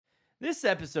This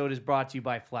episode is brought to you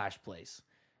by Flash Plays.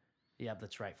 Yep,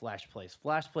 that's right, Flash Plays.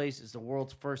 Flash Plays is the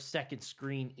world's first second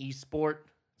screen esport.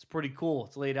 It's pretty cool.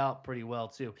 It's laid out pretty well,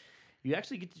 too. You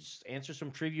actually get to just answer some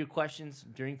trivia questions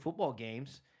during football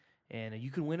games, and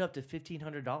you can win up to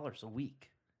 $1,500 a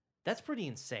week. That's pretty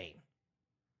insane.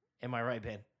 Am I right,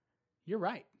 Ben? You're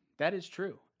right. That is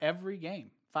true. Every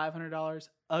game, $500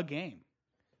 a game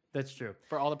That's true.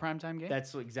 for all the primetime games.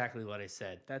 That's exactly what I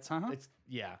said. That's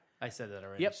Yeah, I said that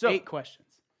already. Yep. So, 8 questions.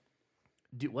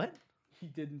 do what? He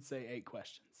didn't say 8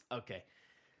 questions. Okay.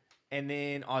 And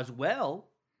then as well,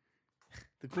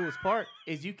 the coolest part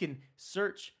is you can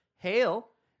search Hail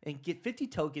and get 50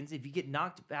 tokens if you get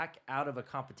knocked back out of a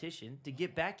competition to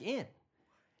get back in.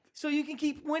 So you can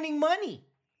keep winning money.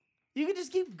 You can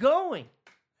just keep going.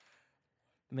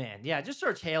 Man, yeah, just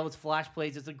search Hail. It's Flash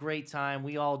Plays. It's a great time.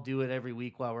 We all do it every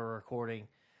week while we're recording.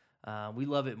 We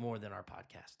love it more than our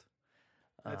podcast.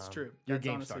 That's true. Your That's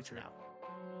game honestly starts true.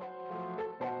 now.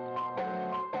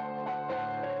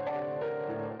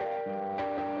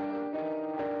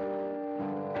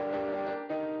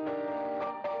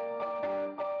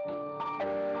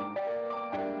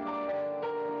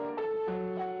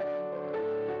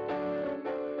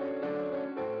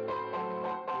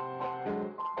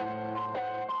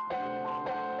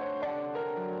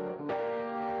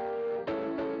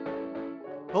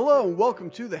 Hello and welcome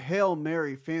to the Hail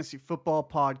Mary Fantasy Football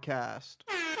Podcast.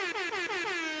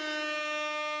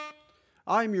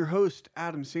 I'm your host,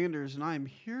 Adam Sanders, and I am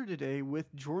here today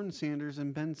with Jordan Sanders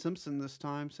and Ben Simpson this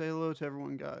time. Say hello to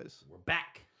everyone, guys. We're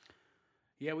back.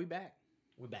 Yeah, we back.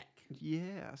 We're back.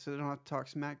 Yeah, so they don't have to talk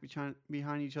smack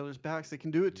behind each other's backs. They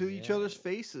can do it to each Yeah. other's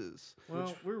faces.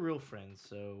 Well, we're real friends,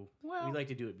 so Well- we like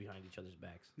to do it behind each other's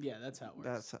backs. Yeah, that's how it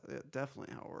works. That's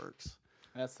definitely how it works.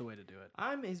 That's the way to do it.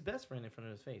 I'm his best friend in front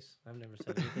of his face. I've never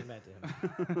said anything back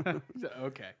to him.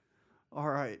 Okay. All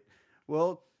right.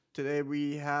 Well, today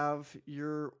we have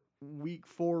your Week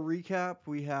 4 recap.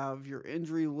 We have your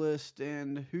injury list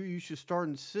and who you should start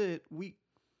and sit Week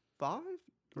 5?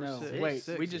 Or No, six? wait,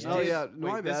 Six, we just Oh, did- yeah, wait,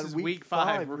 my this bad. is Week Week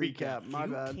 5 5 recap. My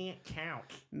you bad. can't count.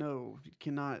 No, you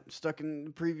cannot. Stuck in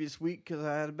the previous week because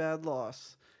I had a bad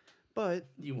loss. But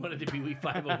You wanted to be week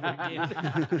 5 over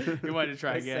again. You wanted to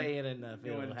try Let's again. say it enough.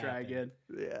 You it'll want to try happen. again?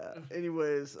 yeah.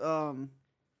 Anyways,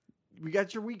 we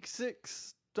got your Week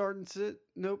 6 start and sit.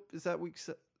 Nope, is that Week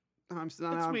 6?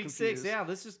 It's week 6. Yeah,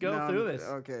 let's just go No, through I'm- this.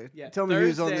 Okay. Yeah. Tell me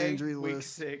who's on the Thursday, injury week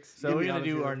list. 6. So Get we're me gonna out of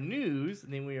do here. our news,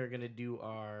 and then we are gonna do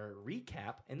our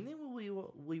recap, and then we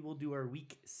will do our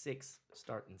week 6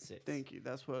 start and sit. Thank you.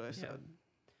 That's what I said.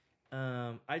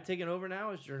 I taken over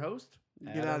now as your host.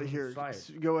 Get out Adam of here.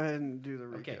 Fired. Go ahead and do the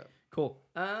recap. Okay, cool.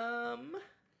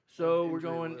 So we're Injury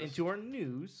going list. into our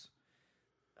news.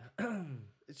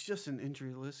 It's just an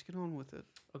injury list. Get on with it.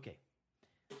 Okay.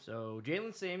 So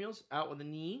Jalen Samuels out with a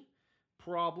knee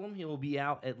problem. He will be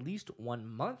out at least 1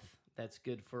 month. That's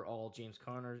good for all James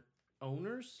Conner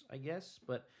owners, I guess.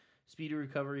 But speedy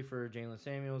recovery for Jalen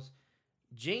Samuels.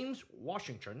 James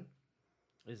Washington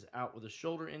is out with a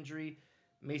shoulder injury.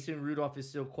 Mason Rudolph is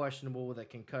still questionable with a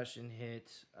concussion hit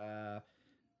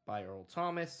by Earl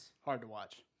Thomas. Hard to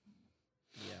watch.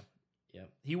 Yeah.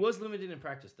 He was limited in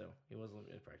practice, though.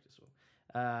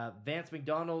 Vance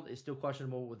McDonald is still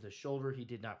questionable with the shoulder. He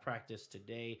did not practice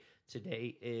today.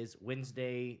 Today is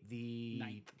Wednesday the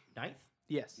 9th?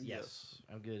 Yes. Yes.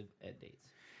 I'm good at dates.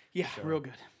 Yeah, So- real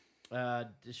good.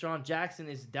 Deshaun Jackson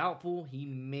is doubtful. He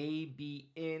may be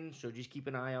in, so just keep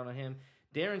an eye out on him.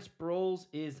 Darren Sproles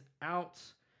is out.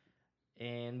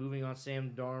 And moving on,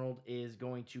 Sam Darnold is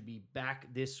going to be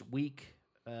back this week.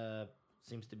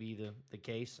 Seems to be the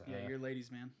case. Yeah, you're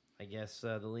ladies, man. I guess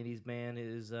the ladies' man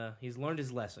is he's learned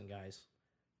his lesson, guys.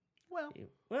 Well,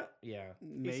 Yeah. he's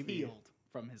Maybe. healed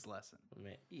from his lesson.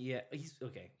 Yeah, he's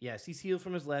okay. Yes, he's healed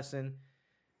from his lesson.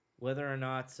 Whether or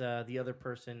not the other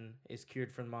person is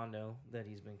cured from Mondo that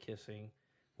he's been kissing,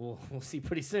 we'll see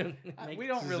pretty soon. We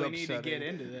don't This is really need to upsetting. get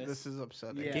into this. This is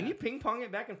upsetting. Yeah. Can you ping pong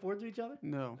it back and forth to each other?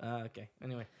 No. Okay.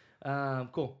 Anyway,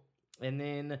 cool. And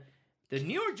then the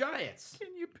New York Giants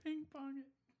Can you ping pong it?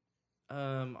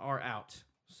 are out.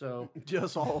 So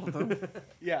Just all of them.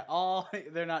 Yeah,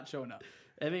 they're not showing up.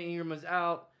 Evan Ingram is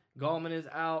out. Gallman is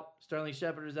out. Sterling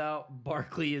Shepard is out.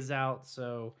 Barkley is out.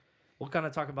 So we'll kind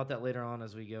of talk about that later on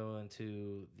as we go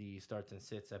into the starts and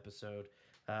sits episode.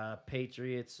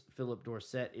 Patriots, Philip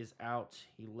Dorsett is out.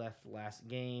 He left last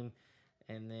game.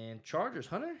 And then Chargers,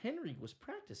 Hunter Henry was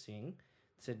practicing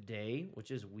today,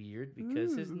 which is weird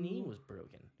because his knee was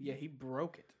broken. Yeah, he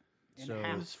broke it in So- It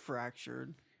half. was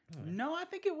fractured. No, I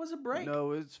think it was a break.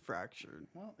 No, it's fractured.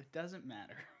 Well, it doesn't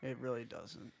matter. It really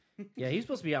doesn't. Yeah, he's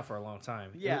supposed to be out for a long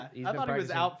time. Yeah, He's I been thought he was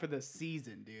practicing. out for the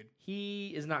season, dude.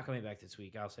 He is not coming back this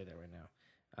week. I'll say that right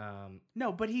now.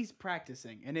 No, but he's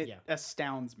practicing, and it Yeah.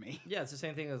 astounds me. Yeah, it's the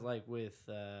same thing as like with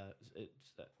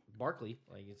Barkley.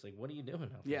 Like it's like, what are you doing?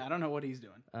 out there? Yeah, I don't know what he's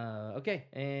doing. Okay,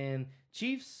 and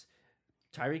Chiefs,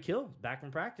 Tyreek Hill back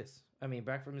from practice.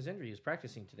 Back from his injury. He was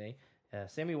practicing today.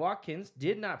 Sammy Watkins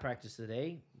did not practice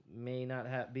today. May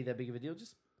not be that big of a deal.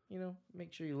 Just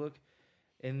make sure you look.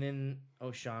 And then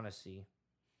O'Shaughnessy,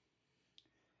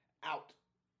 Out.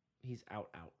 he's out.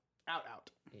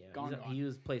 Out. Yeah, Gone. he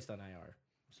was placed on IR.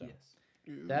 So Yes.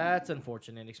 that's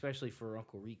unfortunate, especially for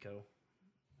Uncle Rico.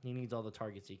 He needs all the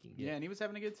targets he can get. Yeah, and he was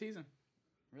having a good season.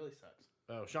 Really sucks.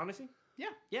 Oh, Shaughnessy? Yeah.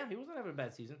 Yeah, he wasn't having a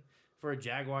bad season. For a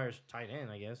Jaguars tight end,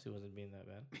 I guess, it wasn't being that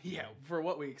bad. Yeah, for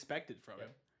what we expected from Yeah.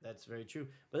 him. That's very true.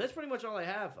 But that's pretty much all I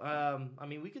have.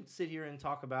 We could sit here and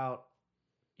talk about,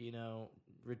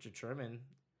 Richard Sherman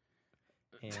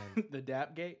and The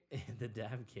Dap Gate. the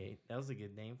Davgate. That was a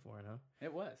good name for it, huh?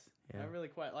 It was. Yeah. I really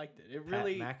quite liked it. It Pat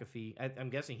really. McAfee. I'm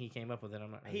guessing he came up with it.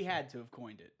 I'm not. Really He sure. had to have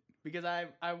coined it because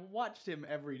I watched him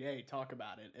every day talk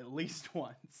about it at least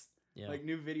once. Yeah. Like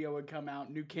new video would come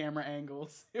out, new camera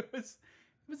angles. It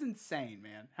was insane,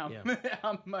 man. How Yeah.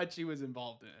 how much he was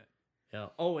involved in it. Yeah.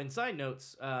 Oh, and side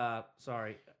notes.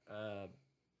 Sorry.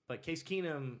 But Case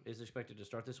Keenum is expected to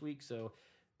start this week, so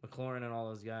McLaurin and all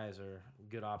those guys are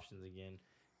good options again.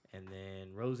 And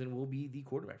then Rosen will be the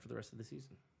quarterback for the rest of the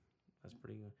season. That's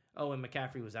pretty good. Oh, and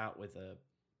McCaffrey was out with a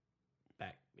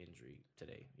back injury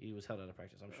today. He was held out of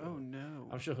practice. I'm sure. Oh no.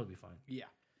 I'm sure he'll be fine. Yeah.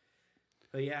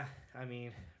 But yeah,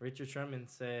 Richard Sherman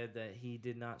said that he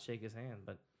did not shake his hand,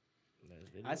 but there's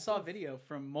video. I saw a video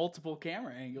from multiple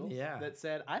camera angles Yeah. that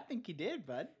said, I think he did,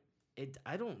 bud.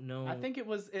 I don't know. I think it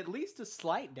was at least a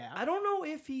slight doubt. I don't know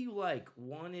if he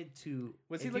wanted to.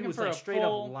 Was he if looking was for a straight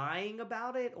full- up lying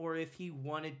about it, or if he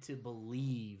wanted to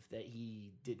believe that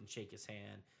he didn't shake his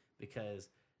hand because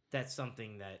that's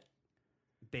something that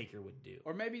Baker would do.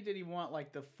 Or maybe did he want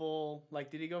like the full, like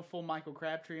did he go full Michael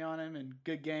Crabtree on him and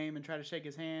good game and try to shake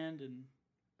his hand and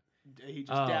he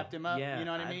just dapped him up? Yeah, You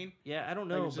know what I mean? Yeah, I don't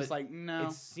Like, know. it's just but like, no.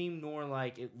 it seemed more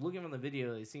like looking from the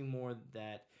video. It seemed more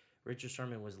that Richard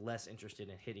Sherman was less interested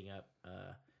in hitting up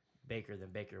Baker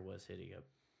than Baker was hitting up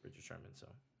Richard Sherman. So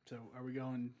So are we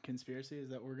going conspiracy? Is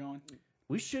that where we're going?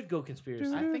 we should go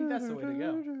conspiracy. I think that's the way to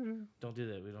go. Don't do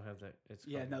that. We don't have that. It's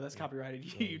Yeah, no, that's copyrighted.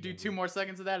 copyrighted. Yeah, You do yeah, 2 yeah. more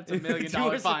seconds of that, it's a $1 2 million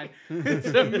more fine. seconds. It's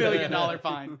a $1 million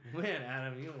fine. Man,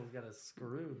 Adam, you almost got us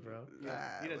screwed, bro.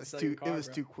 Ah, you it didn't was sell too. your car, it was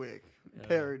bro. too quick. Yeah.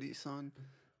 Parody, son.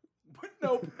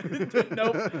 Nope.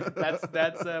 Nope. That's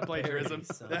plagiarism. Parody,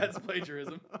 son. That's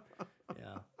plagiarism.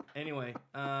 Yeah. Anyway,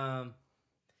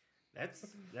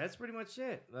 that's pretty much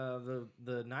it.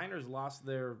 The Niners lost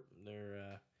their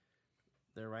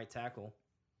right tackle,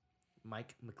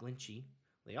 Mike McGlinchey.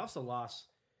 They also lost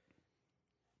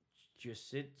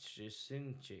Juszczyk.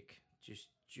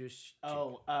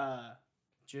 Oh,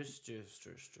 Just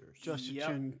Yep.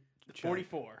 a chin.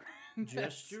 44.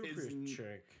 That's his-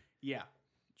 Juszczyk. Yeah.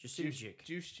 Juszczyk.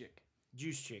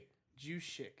 Juszczyk.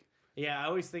 Juszczyk. Yeah, I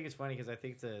always think it's funny because I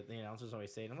think the announcers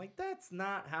always say it. I'm like, that's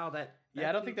not how that. Yeah,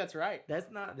 I don't think that's right. That's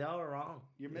not. Y'all are wrong.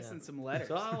 You're Yeah. missing some letters.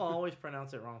 So I'll always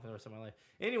pronounce it wrong for the rest of my life.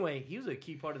 Anyway, he was a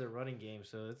key part of the running game,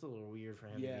 so it's a little weird for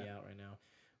him to be Yeah. out right now.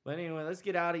 But anyway, let's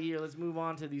get out of here. Let's move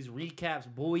on to these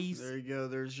recaps, boys. There you go.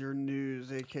 There's your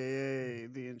news, aka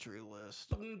the entry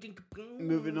list.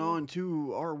 Moving on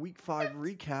to our Week 5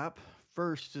 recap.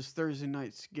 First is Thursday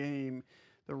night's game.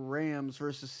 The Rams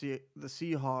versus the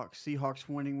Seahawks. Seahawks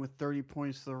winning with 30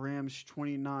 points. The Rams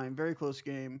 29. Very close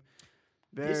game.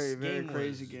 Very, very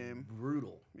crazy was game.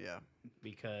 Brutal Yeah.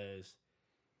 because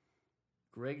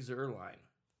Greg Zuerlein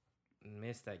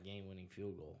missed that game-winning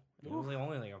field goal. It was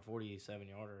only like a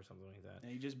 47-yarder or something like that.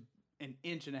 And he just an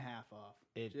inch and a half off.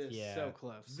 It, Just yeah, so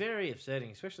close. Very upsetting,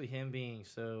 especially him being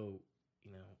so,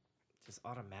 just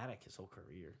automatic his whole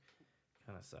career.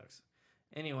 Kind of sucks.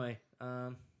 Anyway,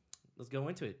 let's go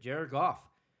into it. Jared Goff,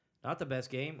 not the best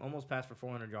game. Almost passed for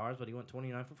 400 yards, but he went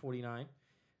 29 for 49,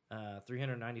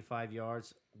 395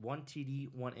 yards, 1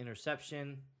 TD, 1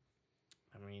 interception.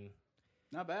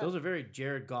 Not bad. Those are very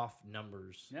Jared Goff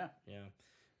numbers. Yeah.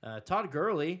 Yeah. Todd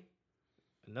Gurley,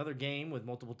 another game with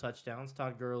multiple touchdowns.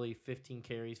 Todd Gurley, 15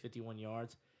 carries, 51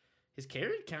 yards. His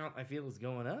carry count, I feel, is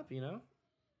going up,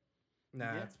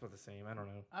 Nah, Yeah. it's about the same. I don't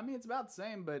know. I mean, it's about the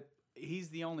same, but he's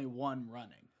the only one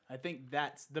running. I think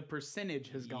that's the percentage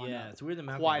has gone Yeah, up it's weird that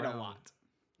Malcolm quite Brown, a lot.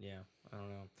 Yeah, I don't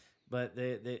know. But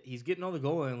he's getting all the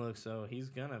goal line looks, so he's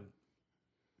going to,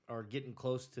 or getting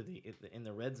close to in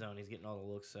the red zone, he's getting all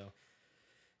the looks, so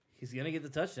he's going to get the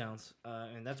touchdowns,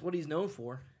 and that's what he's known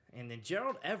for. And then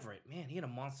Gerald Everett, man, he had a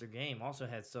monster game. Also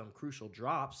had some crucial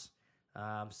drops.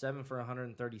 7 for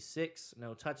 136,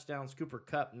 no touchdowns. Cooper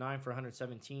Kupp, 9 for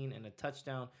 117 and a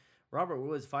touchdown. Robert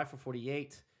Woods, 5 for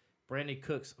 48. Brandon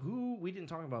Cooks, who we didn't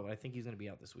talk about, but I think he's going to be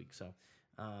out this week. So,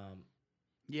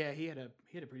 Yeah, he had a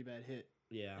pretty bad hit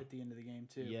yeah. at the end of the game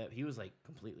too. Yeah, he was like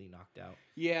completely knocked out.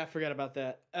 Yeah, I forgot about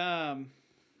that.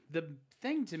 The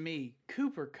thing to me,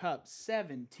 Cooper Kupp,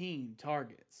 17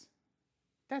 targets.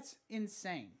 That's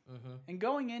insane. Mm-hmm. And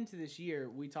going into this year,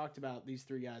 we talked about these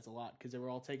three guys a lot because they were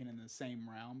all taken in the same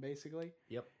round, basically.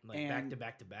 Yep, like And- back to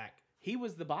back to back. He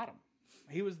was the bottom.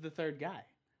 He was the third guy.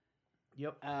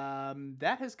 Yep.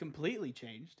 That has completely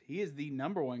changed. He is the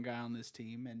number one guy on this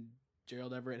team, and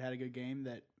Gerald Everett had a good game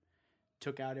that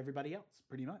took out everybody else,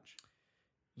 pretty much.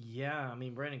 Yeah, I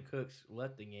mean, Brandon Cooks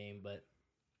left the game, but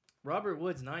Robert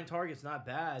Woods, 9 targets, not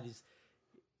bad. Is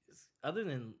other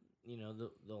than,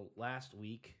 the last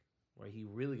week where he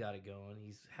really got it going,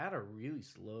 he's had a really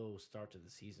slow start to the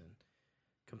season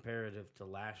comparative to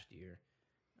last year.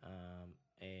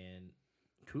 And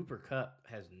Cooper Kupp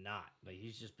has not. Like,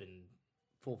 he's just been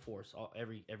full force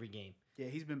every game. Yeah,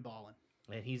 he's been balling.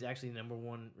 And he's actually the number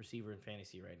 1 receiver in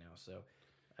fantasy right now. So,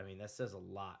 I mean, that says a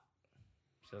lot.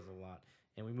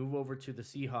 And we move over to the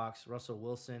Seahawks. Russell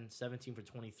Wilson, 17 for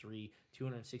 23,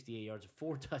 268 yards,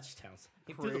 4 touchdowns.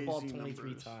 He threw the ball Crazy 23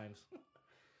 numbers. times.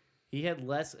 He had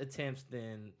less attempts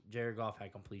than Jared Goff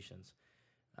had completions.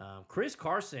 Chris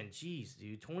Carson, geez,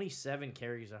 dude, 27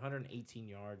 carries, 118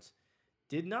 yards.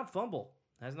 Did not fumble.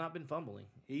 Has not been fumbling.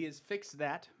 He has fixed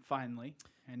that, finally,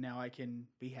 and now I can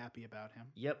be happy about him.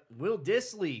 Yep. Will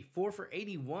Disley, 4 for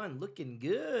 81, looking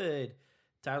good.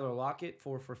 Tyler Lockett,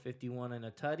 4 for 51 and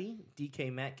a tutty.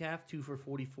 DK Metcalf, 2 for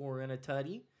 44 and a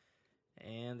tutty.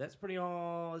 And that's pretty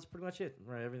much it.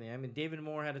 Right, everything. I mean, David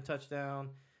Moore had a touchdown.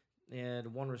 He had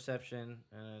 1 reception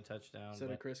and a touchdown. So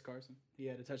did Chris Carson. He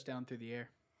had a touchdown through the air.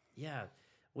 Yeah.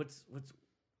 What's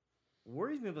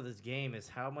worries me about this game is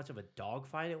how much of a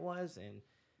dogfight it was, and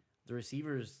the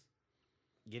receivers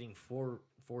getting four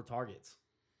targets,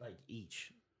 like,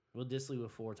 each. Will Disley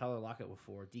with 4, Tyler Lockett with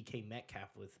 4, DK Metcalf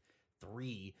with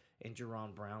 3, and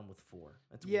Jerron Brown with 4.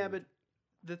 That's weird. But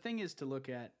the thing is to look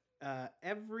at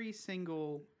every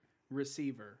single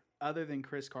receiver other than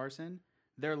Chris Carson,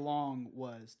 their long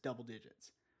was double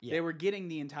digits. Yeah. They were getting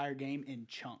the entire game in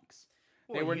chunks.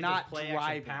 Well, they were you get those not play action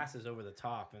driving. passes over the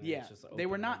top. And Yeah, it's just they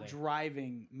were open all not day.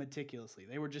 driving meticulously.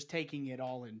 They were just taking it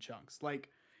all in chunks. Like,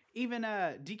 even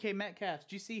DK Metcalf,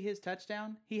 did you see his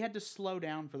touchdown? He had to slow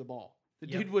down for the ball. The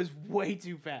Yep. dude was way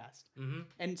too fast Mm-hmm.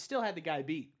 and still had the guy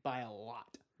beat by a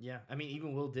lot. Yeah, I mean,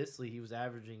 even Will Disley, he was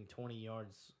averaging 20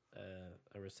 yards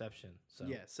a reception. So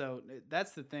Yeah, so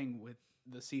that's the thing with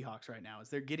the Seahawks right now is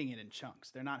they're getting it in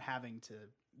chunks. They're not having to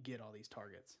get all these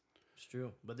targets. it's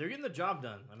true. But they're getting the job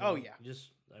done. I mean, Oh, yeah. You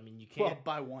Well, can't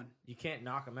by one. you can't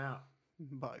knock them out.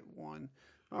 By 1.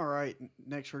 All right.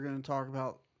 Next, we're going to talk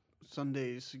about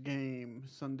Sunday's game.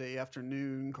 Sunday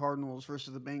afternoon, Cardinals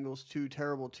versus the Bengals. 2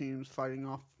 terrible teams fighting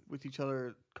off with each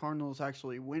other. Cardinals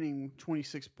actually winning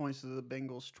 26 points to the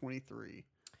Bengals 23.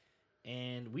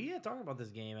 And we had talked about this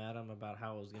game, Adam, about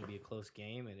how it was going to be a close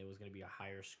game and it was going to be a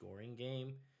higher scoring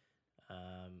game.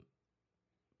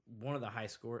 One of the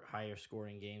higher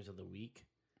scoring games of the week.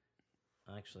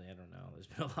 Actually, I don't know. There's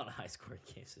been a lot of high scoring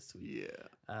games this week.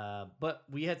 Yeah. But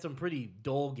we had some pretty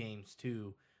dull games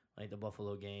too, like the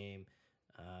Buffalo game.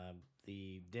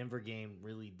 The Denver game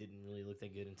didn't look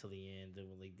that good until the end.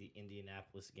 Like the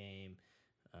Indianapolis game,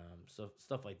 so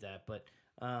stuff like that. But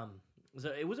so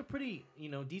it was a pretty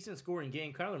decent scoring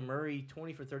game. Kyler Murray,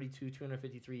 20 for 32,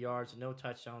 253 yards, no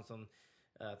touchdowns on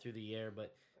through the air,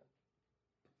 but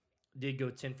did go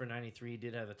 10 for 93.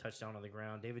 Did have a touchdown on the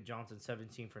ground. David Johnson,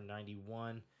 17 for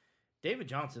 91. David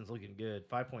Johnson's looking good.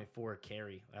 5.4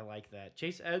 carry. I like that.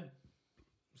 Chase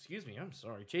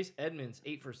Edmonds,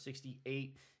 8 for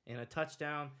 68 and a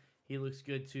touchdown. He looks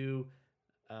good too.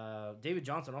 David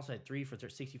Johnson also had 3 for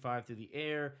 65 through the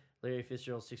air. Larry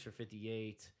Fitzgerald, 6 for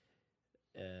 58.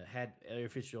 Larry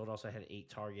Fitzgerald also had 8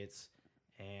 targets.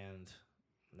 And,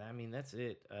 I mean, that's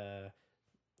it.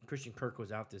 Christian Kirk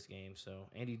was out this game. So,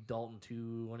 Andy Dalton,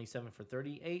 27 for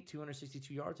 38,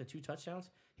 262 yards and 2 touchdowns.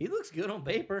 He looks good on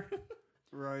paper.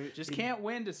 Right. Just can't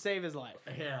win to save his life.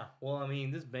 Yeah. Well, I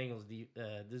mean, this Bengals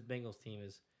team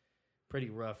is pretty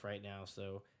rough right now.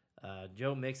 So,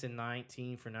 Joe Mixon,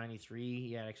 19 for 93.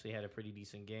 He actually had a pretty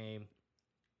decent game.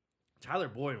 Tyler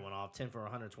Boyd went off 10 for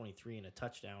 123 and a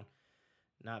touchdown.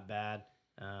 Not bad.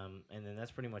 And then that's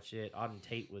pretty much it. Auden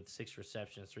Tate with 6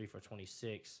 receptions, 3 for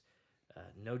 26.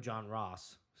 No John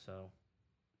Ross. So,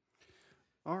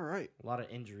 All right. a lot of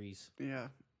injuries. Yeah.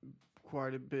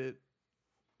 Quite a bit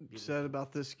said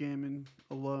about this game and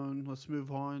alone, let's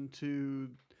move on to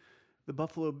the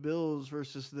Buffalo Bills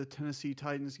versus the Tennessee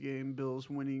Titans game. Bills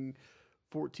winning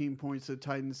 14 points to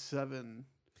Titans 7.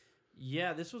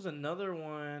 Yeah, this was another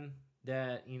one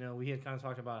that, we had kind of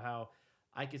talked about how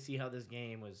I could see how this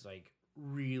game was like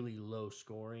really low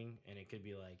scoring, and it could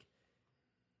be like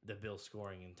the Bills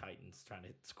scoring and Titans trying to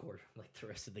score like the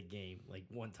rest of the game like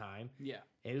one time. Yeah.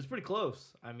 And it was pretty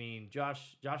close. I mean,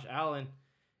 Josh Allen,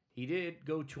 he did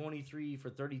go 23 for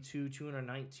 32,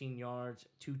 219 yards,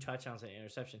 2 touchdowns and an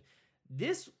interception.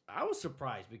 I was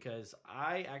surprised because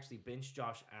I actually benched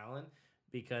Josh Allen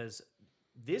because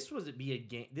this would be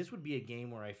a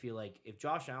game where I feel like if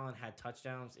Josh Allen had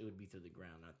touchdowns, it would be through the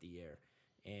ground, not the air.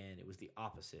 And it was the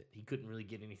opposite. He couldn't really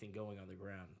get anything going on the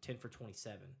ground. 10 for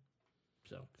 27.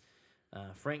 So,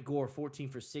 Frank Gore, 14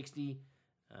 for 60.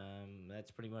 That's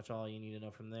pretty much all you need to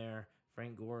know from there.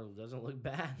 Frank Gore doesn't look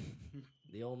bad.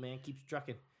 The old man keeps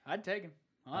trucking. I'd take him,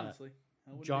 honestly.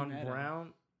 I wouldn't be John mad at him.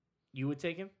 Brown, you would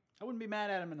take him? I wouldn't be mad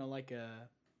at him in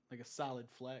a solid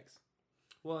flex.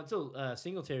 Well, until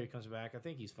Singletary comes back, I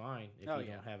think he's fine if you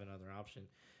yeah. don't have another option.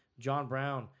 John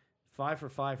Brown, 5 for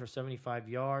 5 for 75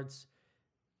 yards.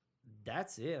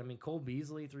 That's it. I mean, Cole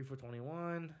Beasley, 3 for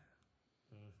 21.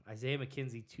 Isaiah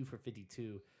McKenzie, 2 for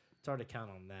 52. It's hard to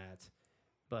count on that.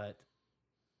 But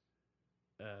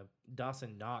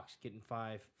Dawson Knox getting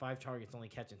 5 targets, only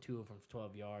catching 2 of them for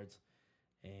 12 yards.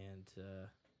 And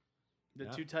The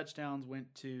 2 touchdowns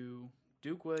went to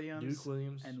Duke Williams,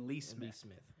 and Lee Smith.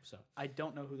 So I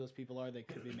don't know who those people are. They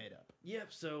could be made up. Yep.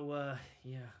 So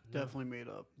yeah, Definitely made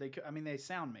up. They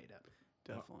sound made up.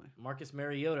 Definitely. Marcus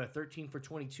Mariota, 13 for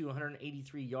 22,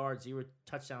 183 yards, 0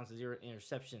 touchdowns, 0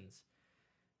 interceptions.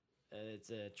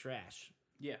 It's trash.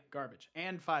 Yeah, garbage.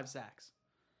 And 5 sacks.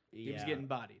 He was getting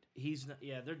bodied. He's not,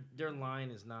 their line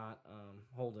is not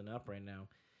holding up right now,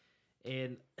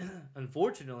 and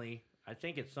unfortunately, I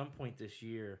think at some point this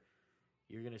year,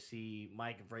 you're gonna see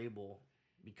Mike Vrabel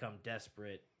become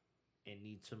desperate and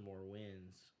need some more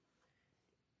wins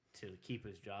to keep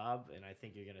his job, and I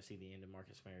think you're gonna see the end of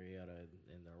Marcus Mariota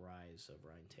and the rise of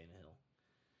Ryan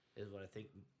Tannehill. Is what I think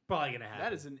probably gonna happen.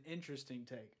 That is an interesting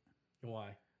take. Why?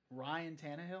 Ryan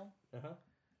Tannehill. Uh-huh.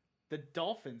 The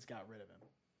Dolphins got rid of him.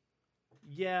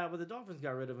 Yeah, but the Dolphins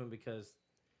got rid of him because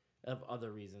of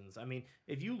other reasons. I mean,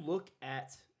 if you look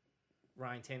at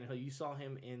Ryan Tannehill, you saw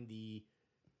him in the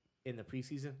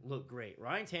preseason look great.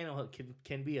 Ryan Tannehill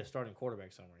can be a starting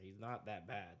quarterback somewhere. He's not that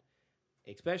bad,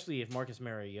 especially if Marcus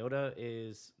Mariota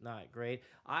is not great.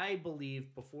 I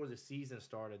believe before the season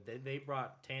started, they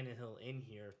brought Tannehill in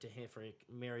here for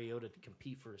Mariota to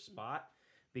compete for a spot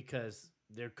because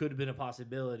there could have been a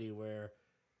possibility where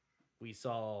we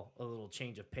saw a little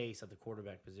change of pace at the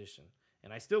quarterback position.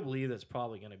 And I still believe that's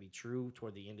probably going to be true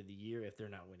toward the end of the year if they're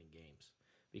not winning games.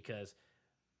 Because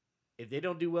if they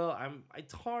don't do well,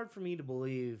 it's hard for me to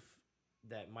believe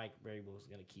that Mike Vrabel is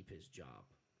going to keep his job.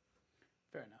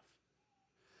 Fair enough.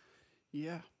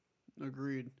 Yeah,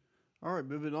 agreed. All right,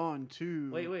 moving on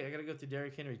to... Wait, I got to go through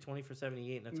Derrick Henry, 20 for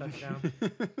 78 and a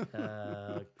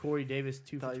touchdown. Corey Davis,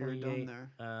 2 for Thought you were 28. done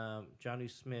there. Jonnu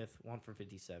Smith, 1 for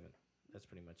 57. That's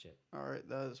pretty much it. All right,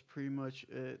 that is pretty much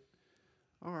it.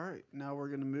 All right, now we're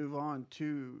going to move on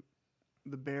to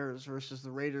the Bears versus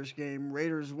the Raiders game.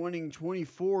 Raiders winning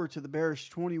 24 to the Bears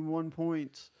 21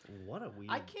 points. What a weird...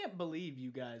 I can't believe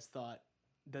you guys thought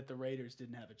that the Raiders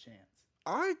didn't have a chance.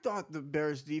 I thought the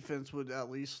Bears defense would at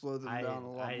least slow them down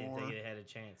a lot I didn't more. think it had a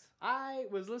chance. I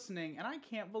was listening, and I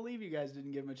can't believe you guys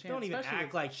didn't give him a chance. Don't even especially act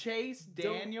with like Chase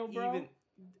Daniel, bro.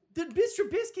 Mr.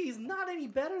 Trubisky is not any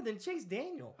better than Chase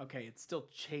Daniel. Okay, it's still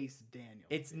Chase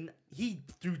Daniel. He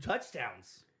threw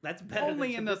touchdowns. That's better. Only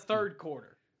than in the Trubisky. third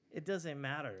quarter. It doesn't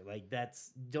matter. Like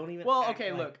don't even. Well, act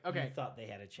okay, like look, okay. You thought they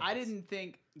had a chance. I didn't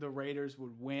think the Raiders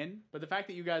would win, but the fact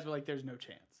that you guys were like, "There's no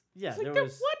chance." Yeah, It's like, there "There-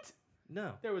 was what?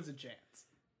 no, There was a chance.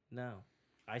 no.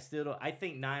 I still don't. I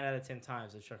think 9 out of 10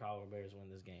 times the Chicago Bears win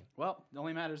this game. Well, it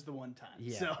only matters the one time.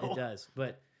 Yeah, so. it does.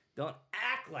 But don't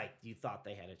act like you thought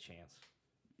they had a chance.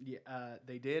 Yeah,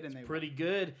 they did, and they Pretty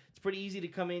good. It's pretty easy to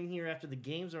come in here after the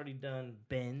game's already done,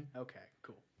 Ben. Okay,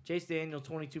 cool. Chase Daniel,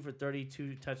 22 for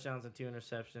 32 touchdowns and 2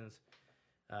 interceptions.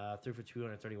 Threw for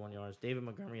 231 yards. David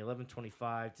Montgomery,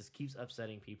 11-25. Just keeps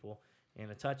upsetting people.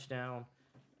 And a touchdown.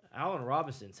 Allen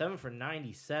Robinson, 7 for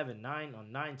 97. 9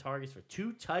 on 9 targets for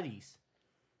 2 tutties.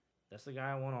 That's the guy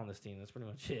I want on this team. That's pretty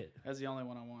much it. That's the only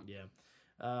one I want.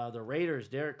 Yeah. The Raiders,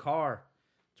 Derek Carr,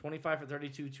 25 for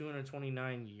 32,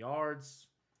 229 yards.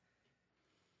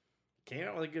 came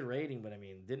out with a good rating, but I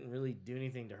mean, didn't really do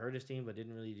anything to hurt his team, but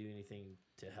didn't really do anything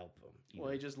to help them.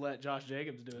 Well, he just let Josh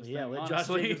Jacobs do his Yeah, thing. let Josh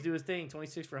honestly. Jacobs do his thing.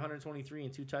 26 for 123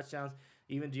 and 2 touchdowns.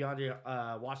 Even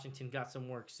DeAndre Washington got some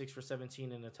work, 6 for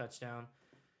 17 and a touchdown.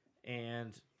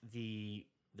 And the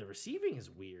receiving is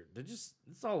weird. It's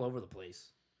all over the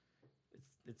place.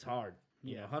 It's hard.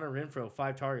 You know, Hunter Renfrow,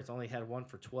 5 targets, only had 1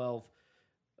 for 12.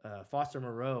 Foster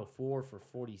Moreau, 4 for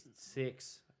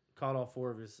 46, caught all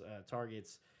 4 of his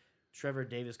targets. Trevor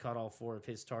Davis caught all 4 of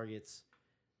his targets.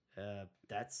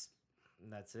 That's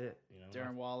it. You know,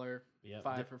 Darren Waller, yeah,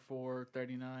 5 for 4,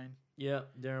 39. Yeah,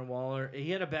 Darren Waller.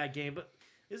 He had a bad game, but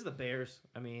this is the Bears.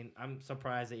 I mean, I'm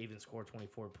surprised they even scored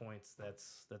 24 points.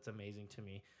 That's amazing to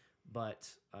me. But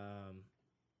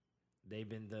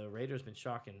the Raiders been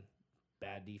shocking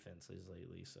bad defenses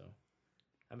lately. So,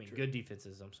 I mean, good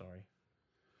defenses. I'm sorry.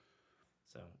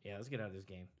 So yeah, let's get out of this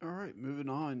game. All right, moving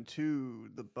on to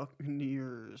the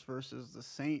Buccaneers versus the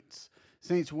Saints.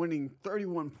 Saints winning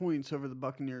 31 points over the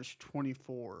Buccaneers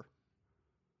 24.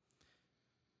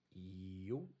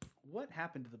 Yup. What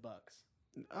happened to the Bucks?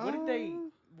 Uh,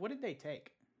 What did they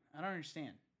take? I don't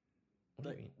understand. What do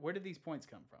you Like, mean? where did these points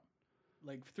come from?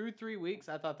 Like through 3 weeks,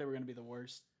 I thought they were going to be the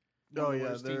worst. Oh one of the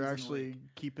yeah, worst teams in they're the actually league.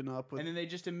 keeping up with. And then they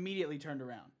just immediately turned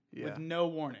around Yeah. with no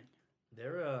warning. They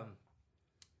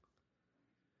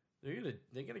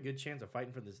got a good chance of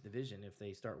fighting for this division if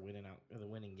they start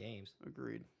winning games.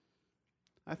 Agreed.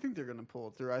 I think they're going to pull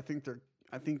it through. I think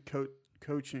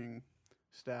coaching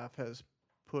staff has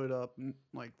put up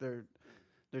like they're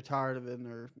tired of it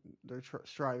and they're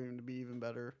striving to be even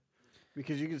better,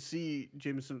 because you can see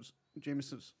Jameson's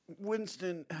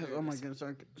Winston. Oh my goodness!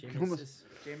 I almost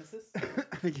That's gonna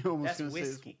say his-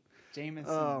 whiskey.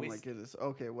 Jameson Oh whiskey. my goodness.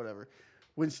 Okay, whatever.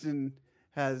 Winston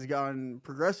has gotten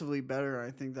progressively better.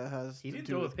 I think that has He to didn't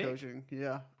do throw a with pick. coaching.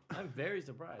 Yeah, I'm very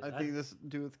surprised. I think this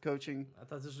do with coaching. I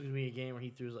thought this was gonna be a game where he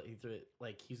threw it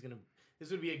like he's gonna. This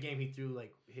would be a game he threw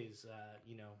like his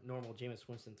normal Jameis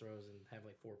Winston throws and have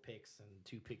like 4 picks and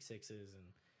 2 pick sixes and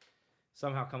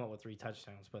somehow come up with 3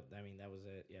 touchdowns. But I mean that was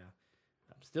it. Yeah,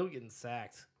 I'm still getting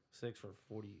sacked 6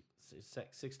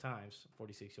 times,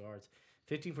 46 yards,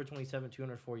 15 for 27,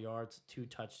 204 yards, 2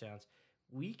 touchdowns.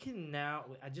 We can now.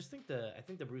 I think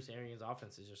the Bruce Arians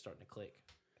offense is just starting to click.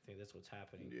 I think that's what's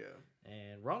happening. Yeah.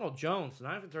 And Ronald Jones,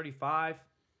 9 for 35.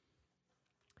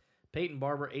 Peyton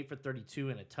Barber, 8 for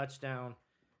 32 and a touchdown.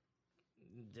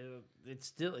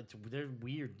 They're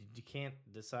weird. You can't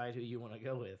decide who you want to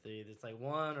go with. It's like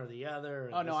one or the other.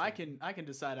 Oh no, I can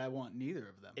decide I want neither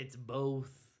of them. It's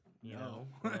both. You know,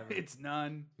 whatever. It's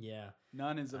none. Yeah.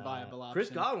 None is a viable option. Chris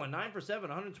Godwin, 9 for 7,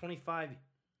 125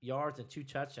 yards and 2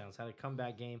 touchdowns. Had a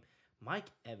comeback game. Mike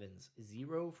Evans,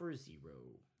 0 for 0.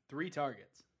 3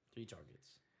 targets. 3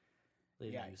 targets.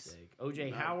 Little Yikes. goose egg. OJ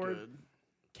Not Howard good.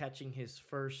 catching his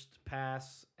first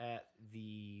pass at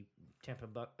the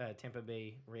Tampa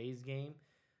Bay Rays game.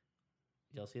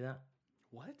 Did y'all see that?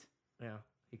 What? Yeah.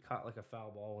 He caught like a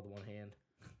foul ball with one hand.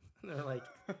 They're like,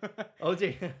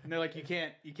 OJ. And they're like, you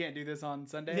can't do this on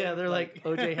Sunday. Yeah, they're like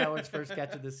OJ Howard's first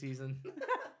catch of the season.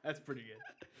 That's pretty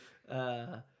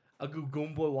good.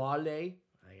 Agugumbawale.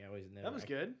 I always never. That was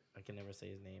good. I can never say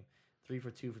his name. 3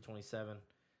 for 2 for 27.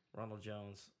 Ronald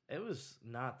Jones. It was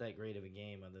not that great of a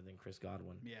game other than Chris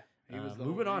Godwin. Yeah, he was the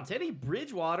moving whole on. game. Teddy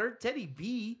Bridgewater, Teddy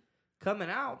B, coming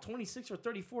out 26 for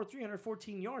 34,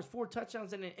 314 yards, 4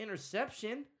 touchdowns and an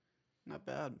interception. Not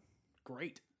bad.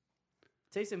 Great.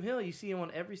 Taysom Hill, you see him on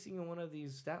every single one of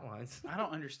these stat lines. I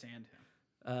don't understand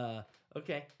him.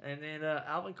 Okay, and then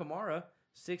Alvin Kamara,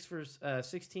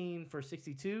 16 for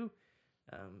 62.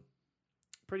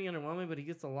 Pretty underwhelming, but he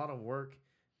gets a lot of work.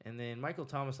 And then Michael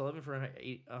Thomas, 11 for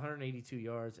 182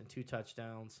 yards and 2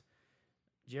 touchdowns.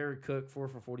 Jared Cook, 4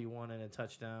 for 41 and a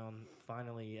touchdown.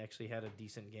 Finally, actually had a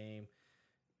decent game.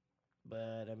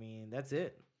 But, I mean, that's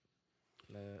it.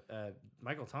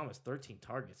 Michael Thomas, 13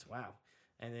 targets. Wow.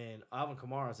 And then Alvin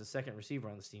Kamara is the second receiver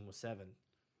on this team with 7.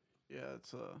 Yeah,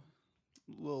 it's a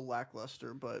little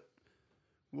lackluster, but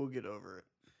we'll get over it.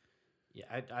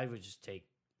 Yeah, I would just take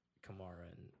Kamara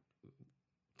and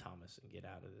Thomas and get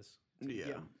out of this.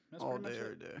 Yeah, that's all pretty day, much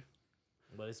every day.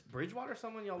 But is Bridgewater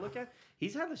someone y'all look at?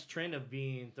 He's had this trend of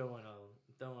throwing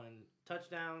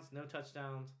touchdowns, no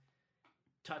touchdowns,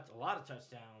 a lot of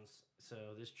touchdowns. So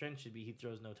this trend should be he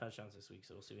throws no touchdowns this week.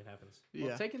 So we'll see what happens. Yeah,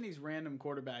 Well, taking these random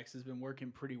quarterbacks has been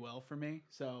working pretty well for me,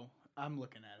 so I'm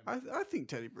looking at him. I think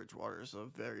Teddy Bridgewater is a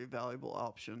very valuable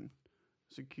option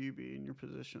as a QB in your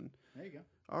position. There you go.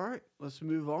 All right, let's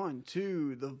move on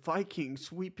to the Vikings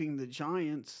sweeping the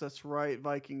Giants. That's right,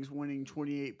 Vikings winning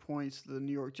 28 points, the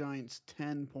New York Giants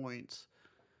 10 points.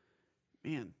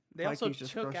 Man, They also Vikings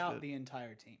just took crushed out it. the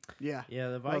entire team. Yeah. Yeah,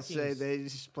 the I'll Vikings. say they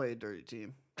just play a dirty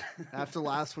team. After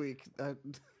last week, that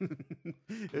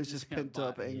it was just got pent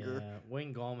up bodied. anger. Yeah,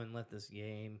 Wayne Gallman let this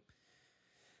game.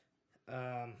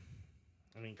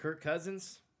 Kirk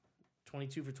Cousins,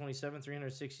 22 for 27,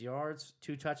 306 yards,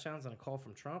 2 touchdowns, and a call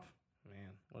from Trump. Man,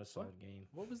 what a solid game.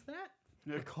 What was that?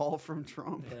 A call from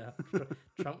Trump. Yeah,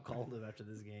 Trump called him after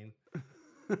this game.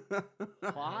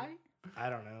 Why? I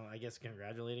don't know. I guess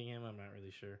congratulating him. I'm not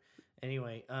really sure.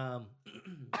 Anyway,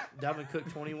 Dalvin Cook,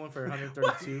 21 for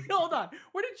 132. Hold on.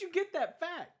 Where did you get that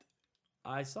fact?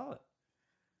 I saw it.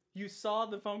 You saw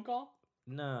the phone call?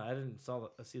 No, I didn't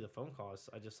see the phone calls.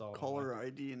 I just saw it on Caller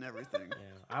ID and everything. my-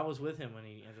 Yeah, I was with him when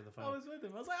he answered the phone. I was with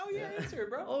him. I was like, oh, yeah, answer it,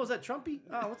 bro. Oh, was that Trumpy?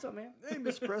 Oh, what's up, man? Hey,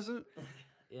 Mr. President.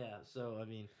 Yeah. So I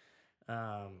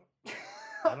don't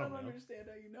don't know. understand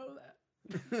how you know that.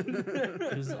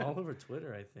 it was all over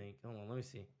Twitter. I think. Hold on, let me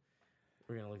see.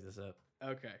 We're gonna look this up.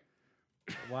 Okay.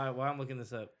 While I'm looking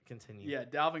this up, continue. Yeah,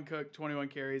 Dalvin Cook, 21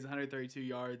 carries, 132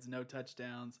 yards, no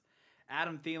touchdowns.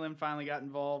 Adam Thielen finally got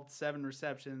involved, 7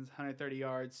 receptions, 130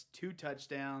 yards, 2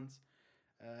 touchdowns.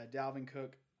 Dalvin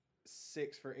Cook,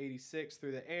 6 for 86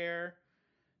 through the air.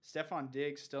 Stephon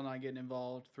Diggs still not getting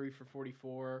involved, 3 for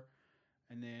 44.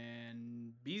 And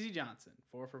then Beezy Johnson,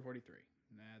 4 for 43.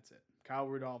 And that's it. Kyle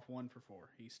Rudolph, 1 for 4.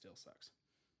 He still sucks.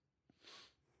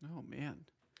 Oh, man.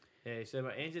 Yeah. So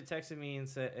my agent texted me and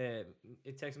said,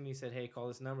 "Hey, call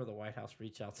this number." The White House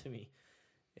reached out to me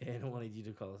and wanted you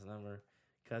to call this number.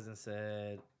 Cousin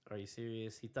said, "Are you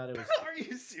serious?" He thought it was. Are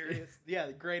you serious?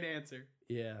 Yeah, great answer.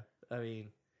 Yeah. I mean,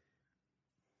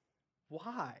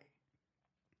 Why?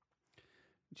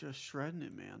 Just shredding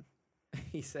it, man.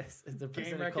 he says if the Game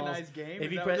president calls. recognized game? If Is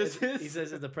he, that what this he is?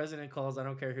 says if the president calls, I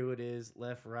don't care who it is,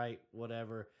 left, right,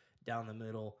 whatever, down the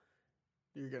middle.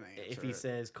 You're going to answer If he it.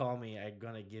 says call me, I'm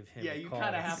gonna give him. Yeah, a you call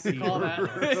kind of and have to see call what he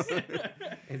wants.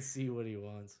 that. and see what he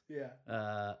wants. Yeah.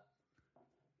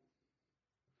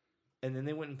 And then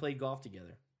they went and played golf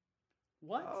together,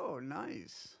 What? Oh,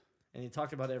 nice. and he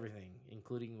talked about everything,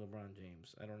 including LeBron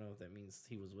James. I don't know if that means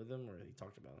he was with him or he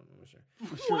talked about him. I'm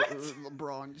not sure. What?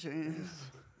 LeBron James.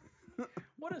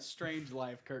 What a strange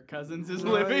life Kirk Cousins is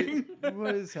Right? living.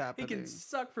 What is He happening? can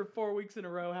suck for 4 weeks in a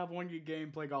row, have one good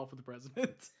game, play golf with the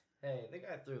president. Hey, the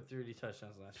guy threw 30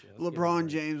 touchdowns last year. Let's give him a LeBron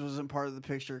break. James wasn't part of the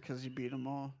picture because he beat them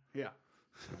all. Yeah.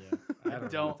 Yeah, I don't know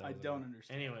don't. what that I was don't about.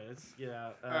 understand. Anyway, let's get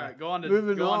out. All right, go on to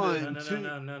moving go on. to-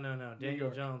 No. Daniel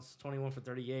York. Jones, 21 for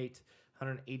 38,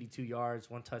 182 yards,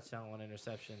 1 touchdown, 1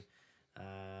 interception.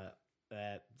 I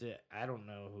don't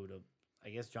know who to. I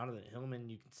guess Jonathan Hillman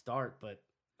you can start, but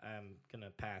I'm gonna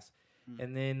pass.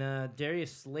 And then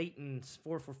Darius Slayton's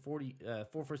 4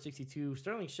 for 62.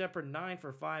 Sterling Shepard 9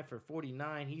 for 5 for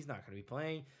 49. He's not gonna be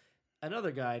playing.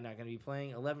 Another guy not gonna be playing.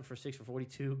 11 for 6 for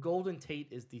 42. Golden Tate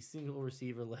is the single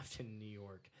receiver left in New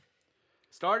York.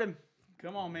 Start him.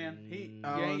 Come on, man. You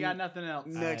ain't got nothing else.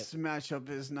 Next matchup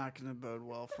is not going to bode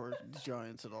well for the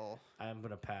Giants at all. I'm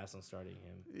gonna pass on starting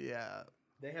him. Yeah.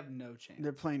 They have no chance.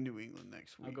 They're playing New England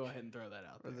next week. I'll go ahead and throw that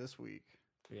out Or there. this week.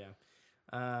 Yeah.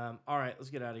 All right, let's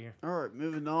get out of here. All right,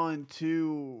 moving on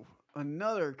to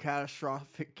another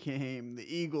catastrophic game. The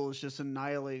Eagles just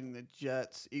annihilating the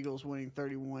Jets. Eagles winning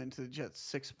 31 to the Jets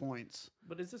 6 points.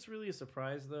 But is this really a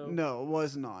surprise, though? No, it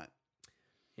was not.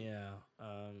 Yeah.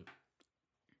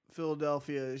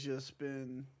 Philadelphia has just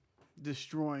been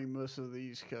destroying most of the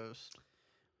East Coast.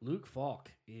 Luke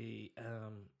Falk. I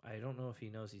don't know if he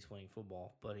knows he's playing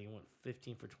football, but he went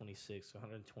 15 for 26,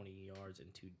 120 yards,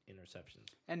 and 2 interceptions.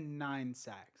 And 9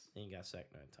 sacks. And he got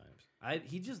sacked 9 times.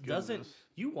 He just doesn't. Goodness.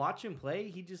 You watch him play.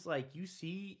 He just you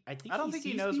see. I don't think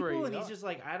he sees knows where people, he's and he's going. just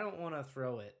like, I don't want to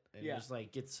throw it, and Yeah. just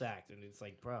gets sacked, and it's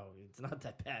like, bro, it's not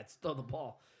that bad. Just throw the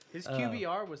ball. His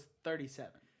QBR was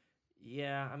 37.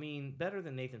 Yeah, I mean, better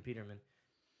than Nathan Peterman.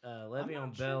 Le'Veon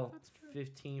not sure Bell, if that's true.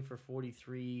 15 for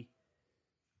 43.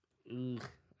 Ugh,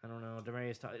 I don't know.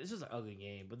 Demarius Thomas. This is an ugly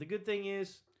game. But the good thing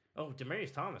is,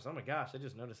 Demarius Thomas. Oh my gosh, I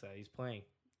just noticed that. He's playing.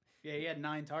 Yeah, he had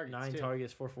 9 targets. 9 too.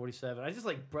 targets, 447. I just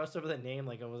brushed over that name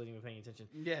like I wasn't even paying attention.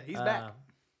 Yeah, he's back.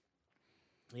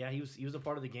 Yeah, he was a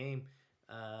part of the game.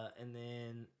 And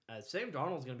then Sam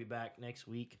Darnold's going to be back next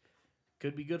week.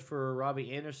 Could be good for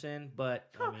Robbie Anderson, but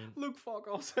I mean, Luke Falk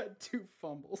also had 2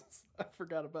 fumbles. I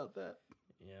forgot about that.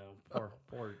 you know,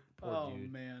 poor Oh,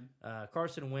 dude. man.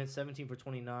 Carson Wentz, 17 for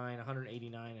 29,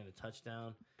 189 and a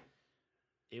touchdown.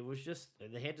 It was just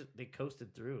they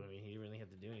coasted through. I mean, he really had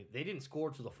to do anything. They didn't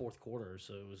score till the 4th quarter,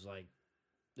 so it was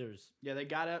Yeah, they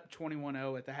got up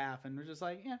 21-0 at the half, and we're just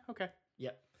like, yeah, okay.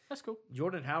 Yep. That's cool.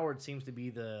 Jordan Howard seems to be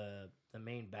the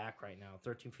main back right now.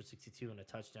 13 for 62 and a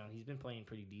touchdown. He's been playing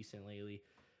pretty decent lately.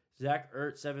 Zach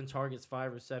Ertz, 7 targets,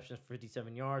 5 receptions for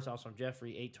 57 yards. Alshon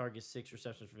Jeffrey, 8 targets, 6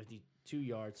 receptions for 52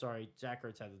 yards. Sorry, Zach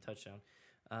Ertz had the touchdown.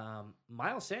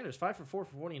 Miles Sanders, 5 for 4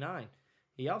 for 49.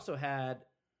 He also had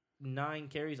 9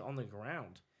 carries on the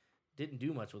ground. Didn't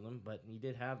do much with them, but he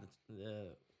did have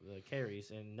the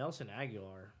carries. And Nelson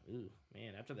Aguilar, ooh,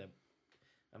 man, after that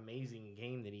amazing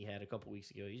game that he had a couple weeks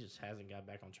ago, he just hasn't got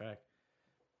back on track.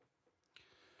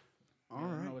 All I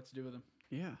don't right. know what to do with him.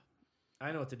 Yeah.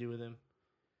 I know what to do with him.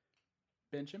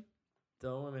 Bench him.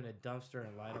 Throw him in a dumpster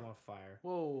and light him on fire.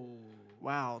 Whoa.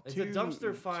 Wow. It's too, a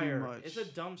dumpster fire. Too much. It's a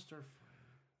dumpster fire.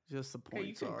 Just the Okay, you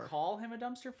points can are. call him a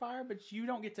dumpster fire, but you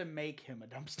don't get to make him a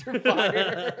dumpster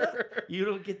fire You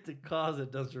don't get to cause a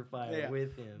dumpster fire Yeah.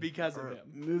 with him. because All of right,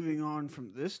 him. moving on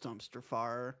from this dumpster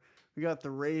fire, we got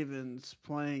the Ravens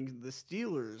playing the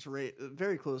Steelers. A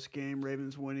very close game.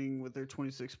 Ravens winning with their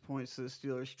 26 points to the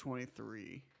Steelers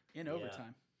 23. In Yeah.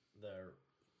 overtime.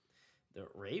 The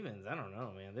Ravens, I don't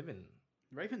know, man.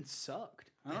 Ravens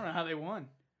sucked. I don't know how they won.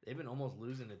 They've been almost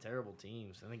losing to terrible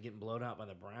teams and then getting blown out by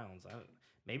the Browns.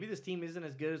 Maybe this team isn't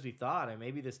as good as we thought, and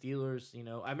maybe the Steelers.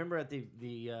 I remember at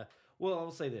well,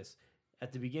 I'll say this: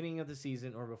 at the beginning of the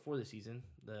season or before the season,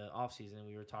 the off season,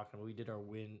 we were talking. We did our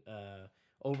win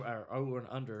over and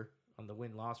under on the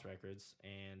win-loss records,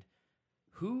 and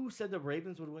who said the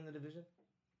Ravens would win the division?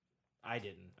 I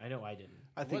didn't. I know I didn't.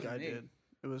 I think wasn't I me. did.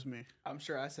 It was me. I'm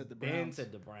sure I said the Browns. Ben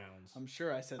said the Browns. I'm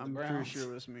sure I said the I'm Browns. pretty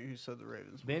sure it was me who said the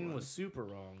Ravens. would Ben win. was super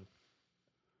wrong.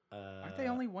 Aren't they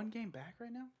only one game back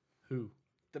right now? Who?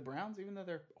 The Browns, even though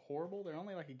they're horrible, they're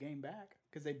only like a game back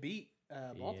because they beat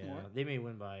Baltimore. Yeah, they may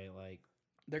win by like.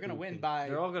 They're gonna who win can- by.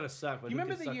 They're all gonna suck. But You who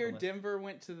remember can the suck year less? Denver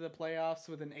went to the playoffs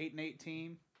with an 8-8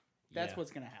 team? That's Yeah,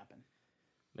 what's gonna happen,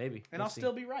 maybe. and We'll I'll see.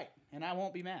 still be right, and I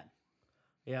won't be mad.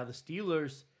 Yeah, the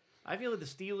Steelers. I feel like the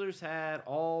Steelers had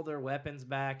all their weapons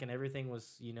back and everything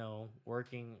was,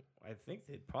 working. I think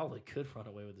they probably could run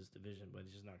away with this division, but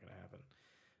it's just not going to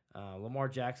happen. Lamar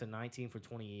Jackson, 19 for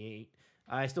 28.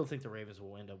 I still think the Ravens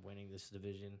will end up winning this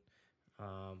division.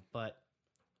 But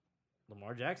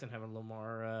Lamar Jackson having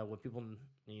what people,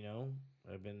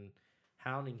 have been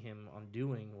hounding him on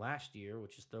doing last year,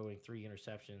 which is throwing 3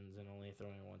 interceptions and only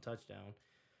throwing 1 touchdown.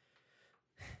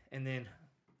 And then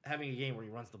having a game where he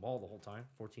runs the ball the whole time,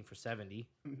 14 for 70.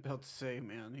 I'm about to say,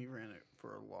 man, he ran it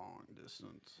for a long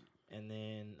distance. And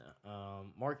then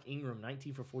Mark Ingram,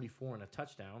 19 for 44 and a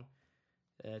touchdown.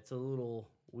 It's a little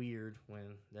weird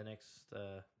when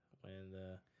the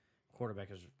quarterback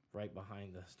is right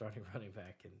behind the starting running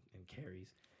back and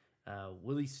carries.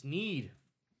 Willie Snead,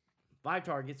 5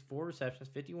 targets, 4 receptions,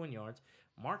 51 yards.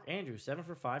 Mark Andrews, 7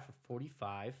 for 5 for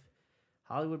 45.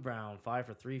 Hollywood Brown, 5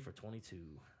 for 3 for 22.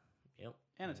 Yep.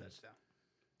 And a touchdown.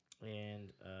 And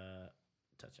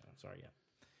touchdown. Sorry,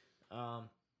 yeah.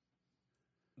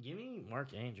 Give me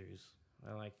Mark Andrews.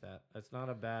 I like that. That's not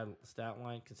a bad stat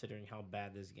line considering how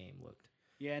bad this game looked.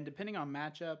 Yeah, and depending on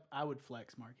matchup, I would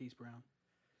flex Marquise Brown.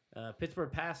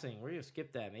 Pittsburgh passing. We're gonna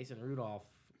skip that. Mason Rudolph.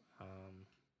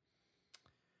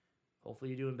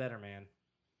 Hopefully you're doing better, man.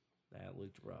 That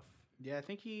looked rough. Yeah, I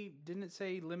think he didn't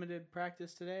say limited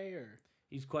practice today, or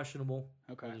He's questionable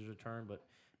Okay. for his return, but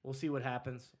we'll see what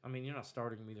happens. I mean, you're not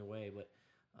starting him either way, but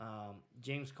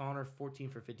James Conner, 14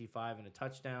 for 55 and a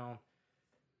touchdown.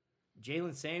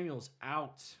 Jalen Samuels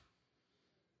out.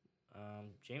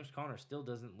 James Conner still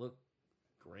doesn't look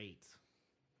great.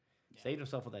 Yeah. Saved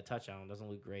himself with that touchdown. Doesn't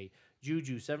look great.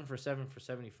 Juju, 7 for 7 for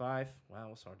 75. Wow,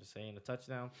 it's hard to say. And a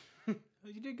touchdown.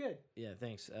 you did good. Yeah,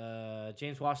 thanks.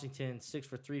 James Washington, 6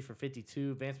 for 3 for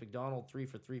 52. Vance McDonald, 3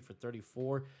 for 3 for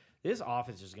 34. This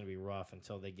offense is going to be rough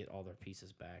until they get all their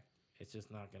pieces back. It's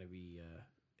just not going to be.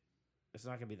 It's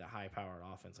not going to be the high-powered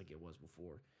offense like it was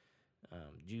before.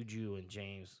 Juju and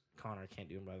James Conner can't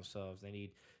do them by themselves. They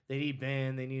need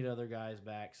Ben. They need other guys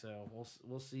back. So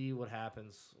we'll see what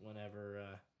happens whenever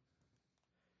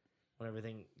when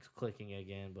everything's clicking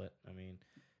again. But I mean,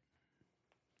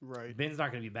 Right. Ben's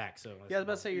not going to be back. So Yeah, I was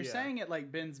about to say, you're Yeah. saying it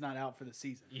like Ben's not out for the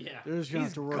season. yeah. They're just going to He's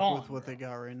have to work gone, with what bro. they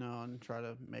got right now and try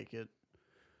to make it.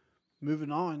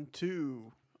 Moving on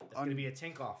to It's going to be a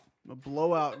tank off. a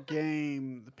blowout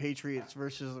game. The Patriots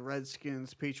versus the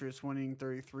Redskins. Patriots winning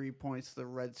 33 points. The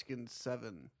Redskins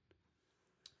 7.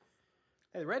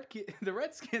 Hey, the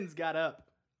Redskins got up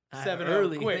Uh, 7-0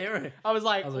 early. quick. They were- I was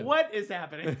like, I was like- what is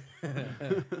happening?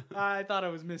 They're I thought I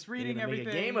was misreading gonna make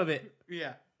everything. a game of it.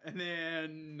 Yeah, and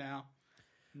then now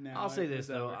I'll say it this was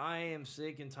though: over. I am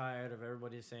sick and tired of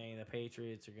everybody saying the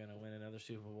Patriots are going to win another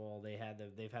Super Bowl. They've had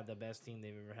the best team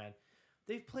they've ever had.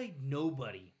 They've played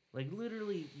nobody, like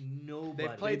literally nobody.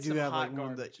 They played They do some have, hot like,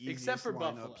 one of the garbage, except for easiest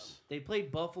Buffalo. lineups. They played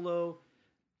Buffalo.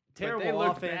 Terrible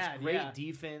looked offense, bad, great yeah.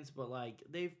 defense, but like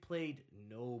they've played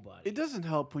nobody It doesn't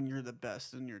help when you're the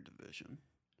best in your division.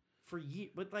 for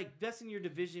years. But like best in your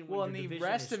division, when Well, your and the division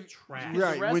rest is of trash. the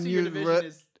Right, rest when of your you're division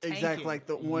is Exactly, tanking. like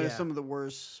one of Yeah. some of the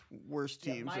worst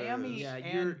Yeah, teams. Miami is. Yeah,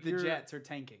 and the you're- Jets are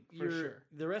tanking for Your- sure.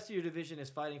 The rest of your division is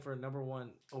fighting for a number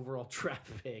 1 overall draft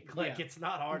pick. Like Yeah. it's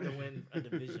not hard to win a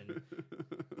division.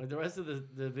 Like the rest of the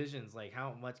divisions, like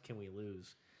how much can we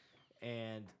lose?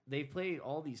 And they've played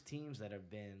all these teams that have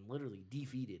been literally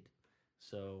defeated.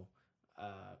 So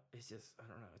it's just I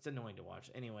don't know. It's annoying to watch.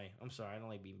 Anyway, I'm sorry. I don't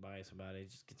like being biased about it. It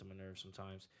just gets on my nerves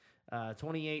sometimes.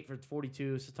 28 for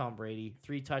 42 to Tom Brady.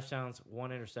 3 touchdowns,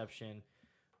 1 interception.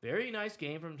 Very nice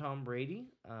game from Tom Brady.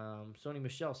 Sony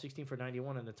Michel, 16 for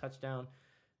 91 and the touchdown.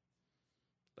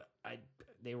 But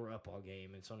they were up all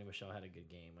game, and Sony Michel had a good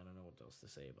game. I don't know what else to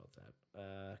say about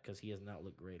that because he has not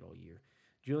looked great all year.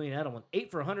 Julian Edelman, 8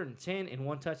 for 110 and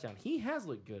 1 touchdown. He has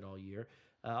looked good all year.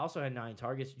 Also had 9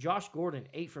 targets. Josh Gordon,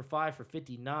 8 for 5 for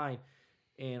 59.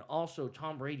 And also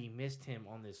Tom Brady missed him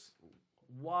on this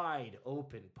wide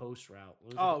open post route.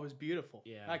 It was beautiful.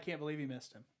 Yeah. I can't believe he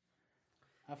missed him.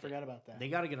 I forgot about that. They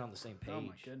got to get on the same page. Oh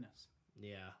my goodness.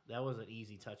 Yeah, that was an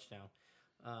easy touchdown.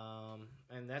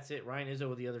 And that's it. Ryan Izzo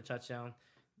with the other touchdown.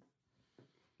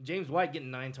 James White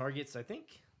getting 9 targets. I think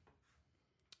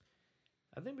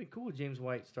it'd be cool with James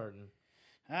White starting.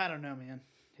 I don't know, man.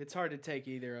 It's hard to take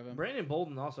either of them. Brandon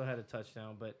Bolden also had a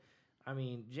touchdown, but I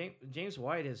mean James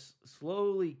White has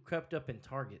slowly crept up in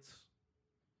targets.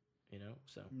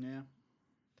 So Yeah,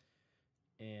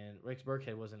 and Rex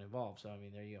Burkhead wasn't involved, so I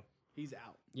mean there you go. he's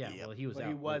out. Yeah, Yep. well he was But out.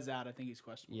 he was out. I think he's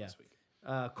questionable Yeah. this week.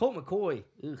 Colt McCoy,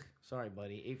 sorry,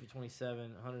 buddy. 8 for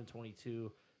 27,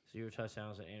 122, 0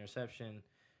 touchdowns and interception.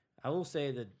 I will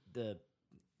say that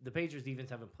the Patriots defense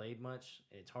haven't played much.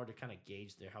 It's hard to kind of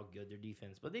gauge how good their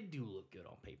defense, but they do look good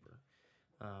on paper.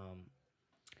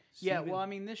 Yeah, Steven- well, I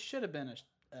mean, this should have been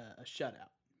a shutout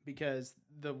because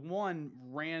the one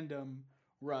random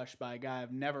rush by a guy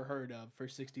I've never heard of for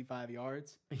 65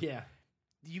 yards, yeah,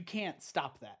 you can't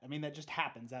stop that. I mean, that just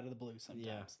happens out of the blue sometimes.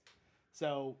 Yeah.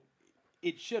 So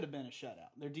it should have been a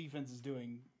shutout. Their defense is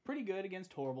doing pretty good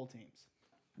against horrible teams.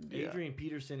 Yeah. Adrian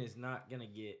Peterson is not gonna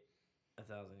get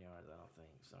 1,000 yards. I don't think.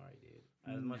 Sorry,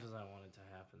 dude. As much as I want it to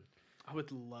happen, I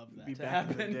would love that Be to back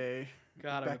happen. in the day.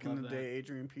 God, Back I would in love the that. day,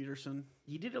 Adrian Peterson.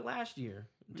 he did it last year.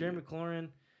 Jerry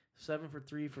McLaurin, 7 for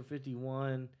 3 for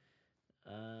 51.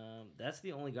 That's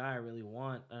the only guy I really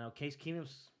want. Case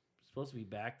Keenum's supposed to be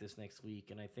back this next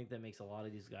week, and I think that makes a lot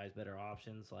of these guys better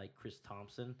options. Like Chris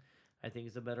Thompson, I think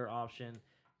is a better option.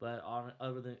 But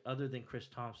other than Chris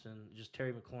Thompson, just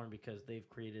Terry McLaurin because they've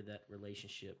created that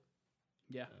relationship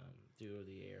Yeah. through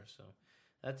the air. So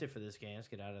that's it for this game. Let's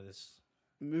get out of this.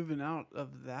 Moving out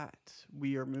of that,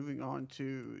 we are moving on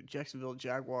to Jacksonville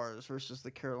Jaguars versus the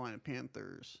Carolina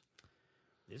Panthers.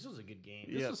 This was a good game.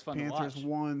 This was fun to Panthers watch.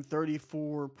 won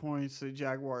 34 points. The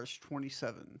Jaguars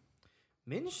 27.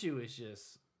 Minshew is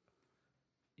just.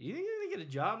 You think he's gonna get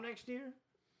a job next year,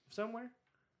 somewhere?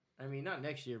 I mean, not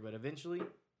next year, but eventually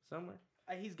somewhere.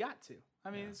 He's got to.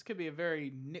 I mean, Yeah. this could be a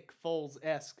very Nick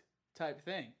Foles-esque type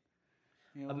thing.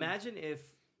 You know, Imagine if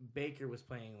Baker was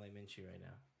playing like Minshew right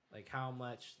now. Like how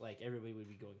much like everybody would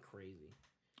be going crazy.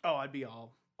 Oh, I'd be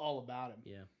all about him.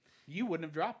 Yeah. You wouldn't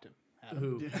have dropped him. Adam.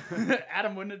 Who?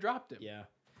 Adam wouldn't have dropped him. Yeah.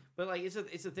 But like it's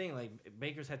a thing. Like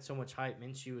Baker's had so much hype.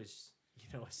 Minshew is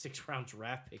a 6th-round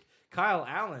draft pick. Kyle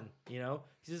Allen, he's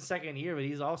his second year, but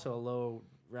he's also a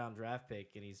low-round draft pick,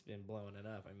 and he's been blowing it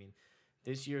up. I mean,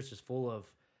 this year's just full of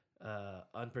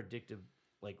unpredictable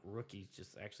like rookies,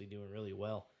 just actually doing really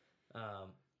well.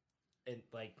 And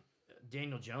like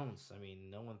Daniel Jones, I mean,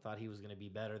 no one thought he was going to be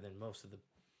better than most of the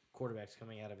quarterbacks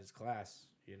coming out of his class.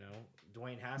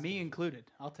 Dwayne Haskins. Me included.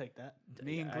 I'll take that.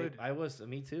 Me included.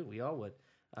 Me too. We all would.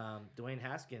 Dwayne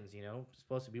Haskins,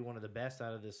 supposed to be one of the best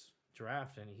out of this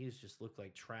draft, and he's just looked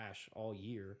like trash all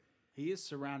year. He is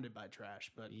surrounded by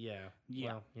trash, but Yeah.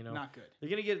 yeah, Well, not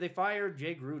good. they fired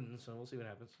Jay Gruden, so we'll see what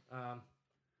happens.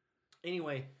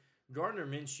 Anyway, Gardner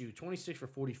Minshew, 26 for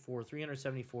 44,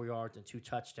 374 yards and 2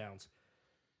 touchdowns.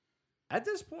 At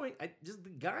this point, the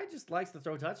guy just likes to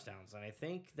throw touchdowns, and I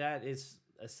think that is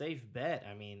a safe bet.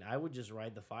 I mean, I would just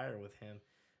ride the fire with him.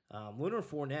 Leonard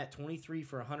Fournette, 23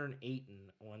 for 108 and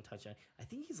 1 touchdown. I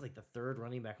think he's like the 3rd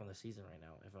running back on the season right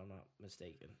now, if I'm not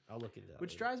mistaken. I'll look into that.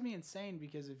 Which later. drives me insane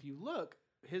because if you look,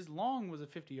 his long was a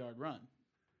 50-yard run.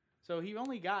 So he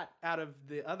only got out of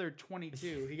the other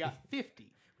 22, he got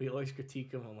 50. We always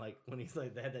critique him on like when he's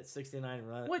like they had that 69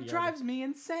 run. What drives me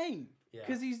insane? Yeah.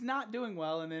 Because he's not doing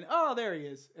well, and then there he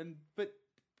is, but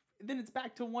then it's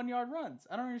back to 1-yard runs.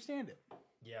 I don't understand it.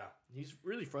 Yeah, he's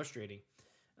really frustrating.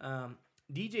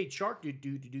 DJ Chark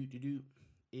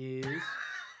is That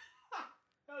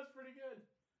was pretty good.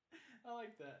 I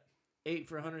like that. 8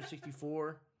 for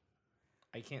 164.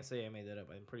 I can't say I made that up.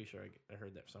 I'm pretty sure I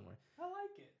heard that somewhere. I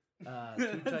like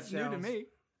it. 2 That's touchdowns. new to me.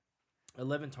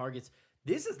 11 targets.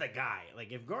 This is the guy.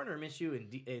 Like if Gardner Minshew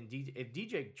if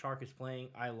DJ Chark is playing,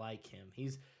 I like him.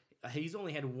 He's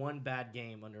only had one bad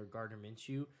game under Gardner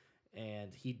Minshew,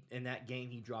 and in that game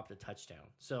he dropped a touchdown.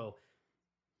 So,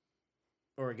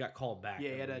 or it got called back. Yeah,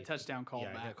 he I had a believe. touchdown call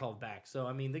It back. got called back. So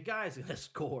I mean, the guy's gonna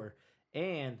score,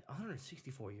 and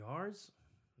 164 yards.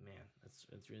 Man,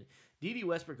 that's really. D.D.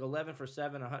 Westbrook 11 for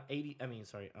 7, 80. I mean,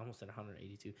 sorry, I almost said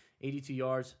 182. 82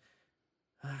 yards.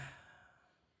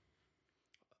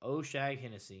 Shag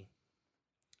Hennessy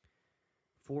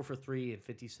 4 for 3 and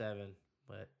 57.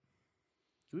 But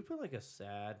can we put like a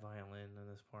sad violin in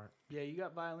this part? Yeah, you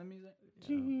got violin music? I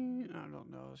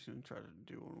don't know. I was going to try to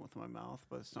do one with my mouth,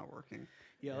 but it's not working.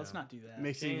 Yeah, let's Yeah. not do that.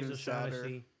 Makes it James even sadder.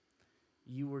 O'Shaughnessy,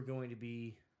 you were going to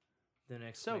be the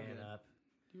next So man good. up.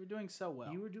 You were doing so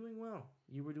well. You were doing well.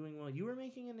 You were doing well. You were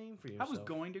making a name for I yourself. was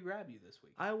going to grab you this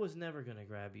week. I was never going to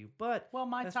grab you, but Well,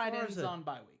 my as tight far end's as a on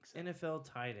bye week. So. NFL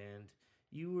tight end,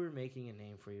 you were making a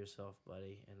name for yourself,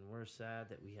 buddy, and we're sad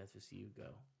that we had to see you go.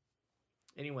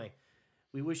 Anyway,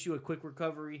 we wish you a quick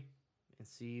recovery and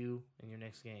see you in your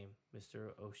next game,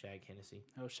 Mr. O'Shag Hennessy.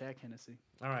 Oh, Shaq Hennessy.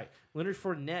 All right, Leonard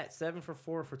Fournette, 7 for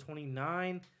 4 for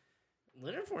 29.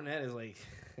 Leonard Fournette is like,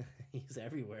 he's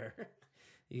everywhere.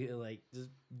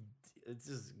 It's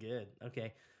just good.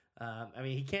 Okay. I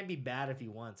mean, he can't be bad if he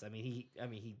wants. I mean,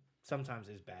 he sometimes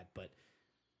is bad, but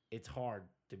it's hard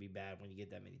to be bad when you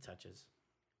get that many touches.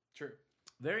 True.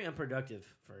 Very unproductive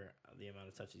for the amount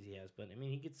of touches he has, but I mean,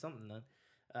 he gets something done.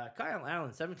 Kyle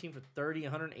Allen, 17 for 30,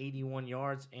 181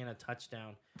 yards, and a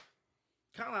touchdown.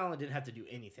 Kyle Allen didn't have to do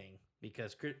anything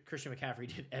because Christian McCaffrey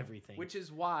did everything. Which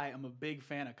is why I'm a big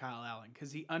fan of Kyle Allen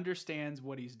because he understands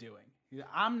what he's doing.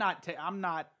 I'm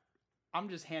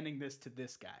just handing this to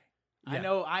this guy.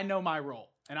 Yeah. I know my role,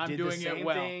 and I'm did doing the same it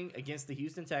well. thing against the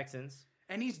Houston Texans.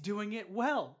 And he's doing it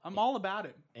well. I'm all about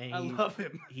him. And I love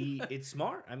him. It's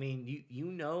smart. I mean, you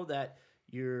know that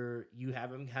you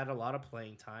haven't had a lot of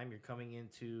playing time. You're coming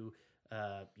into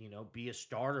be a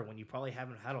starter when you probably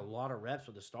haven't had a lot of reps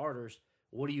with the starters.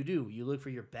 What do? You look for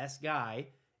your best guy,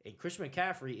 and Christian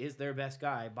McCaffrey is their best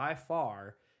guy by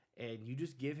far, and you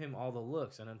just give him all the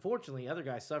looks. And unfortunately, other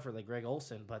guys suffer like Greg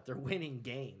Olsen, but they're winning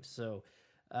games. So,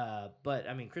 but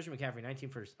I mean, Christian McCaffrey, 19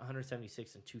 for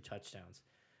 176 and 2 touchdowns.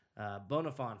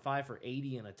 Bonifant, 5 for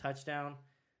 80 and a touchdown.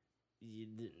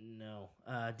 No.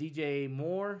 DJ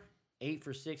Moore, 8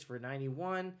 for 6 for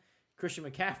 91. Christian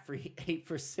McCaffrey, 8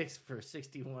 for 6 for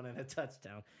 61 and a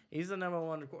touchdown. He's the number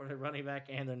one running back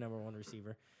and their number one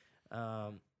receiver.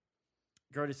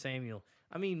 Curtis Samuel.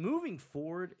 I mean, moving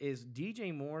forward, is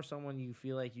DJ Moore someone you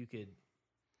feel like you could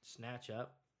snatch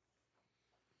up?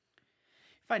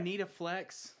 If I need a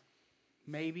flex,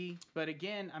 maybe. But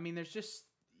again, I mean,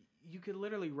 you could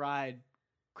literally ride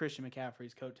Christian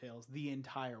McCaffrey's coattails the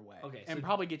entire way. Okay, and so-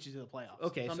 probably get you to the playoffs.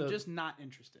 Okay, so so- I'm just not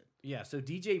interested. Yeah, so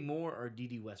DJ Moore or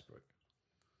D.D. Westbrook?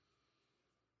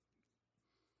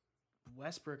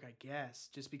 Westbrook, I guess,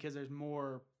 just because there's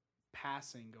more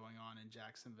passing going on in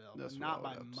Jacksonville. That's but what not I by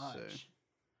would have to much. say.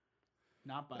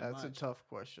 Not by That's much. a tough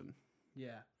question.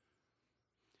 Yeah.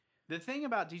 The thing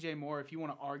about DJ Moore, if you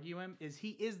want to argue him, is he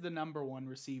is the number one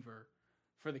receiver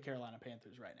for the Carolina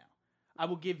Panthers right now. I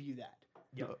will give you that.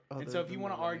 Yep. Other And so if you than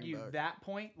want to the running argue back. that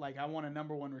point, like I want a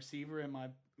number one receiver in my,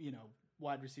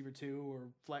 wide receiver 2 or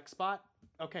flex spot,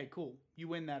 okay, cool. You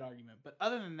win that argument. But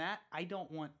other than that, I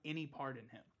don't want any part in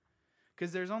him.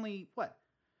 Because there's only,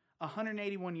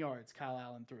 181 yards Kyle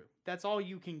Allen threw. That's all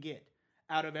you can get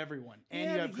out of everyone.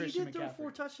 And you have he Christian did throw McCaffrey.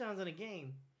 4 touchdowns in a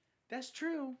game. That's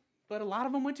true. But a lot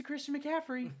of them went to Christian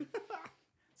McCaffrey.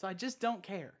 So I just don't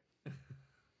care.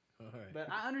 All right. But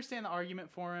I understand the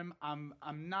argument for him. I'm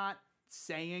not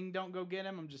saying don't go get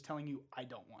him. I'm just telling you I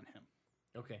don't want him.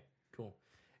 Okay, cool.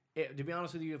 To be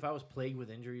honest with you, if I was plagued with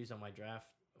injuries on my draft,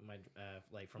 from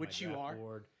Which my you draft are.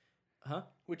 board, huh?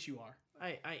 Which you are.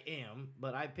 I am,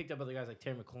 but I picked up other guys like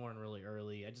Terry McLaurin really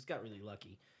early. I just got really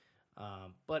lucky.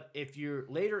 But if you're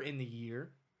later in the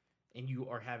year and you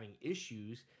are having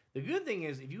issues, the good thing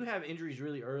is if you have injuries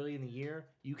really early in the year,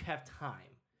 you have time.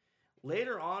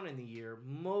 Later on in the year,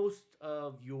 most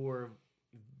of your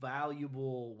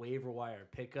valuable waiver wire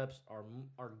pickups are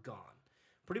gone.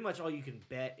 Pretty much all you can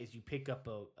bet is you pick up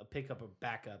a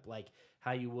backup, like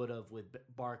how you would have with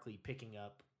Barkley picking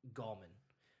up Gallman.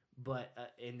 But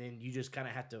and then you just kind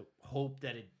of have to hope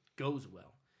that it goes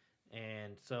well.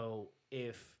 And so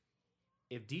if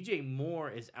if DJ Moore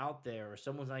is out there or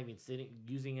someone's not even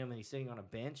using him and he's sitting on a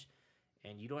bench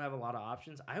and you don't have a lot of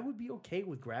options, I would be okay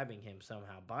with grabbing him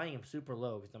somehow, buying him super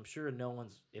low because I'm sure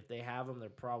if they have him, they're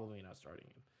probably not starting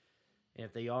him. And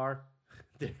if they are,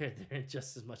 they're in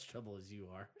just as much trouble as you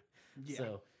are. Yeah.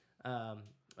 So,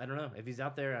 I don't know. If he's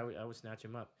out there, I would snatch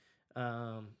him up.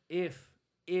 If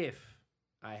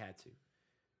I had to.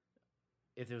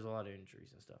 If there's a lot of injuries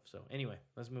and stuff. So, anyway,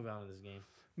 let's move on to this game.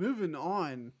 Moving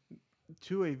on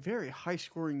to a very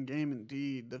high-scoring game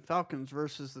indeed. The Falcons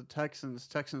versus the Texans.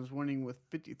 Texans winning with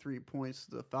 53 points.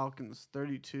 The Falcons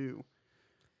 32.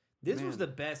 This was Man.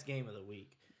 the best game of the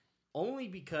week. Only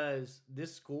because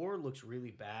this score looks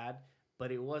really bad,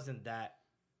 but it wasn't that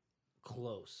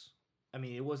close. I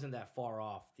mean, it wasn't that far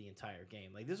off the entire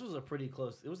game. Like, this was a pretty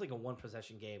close. It was like a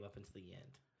one-possession game up until the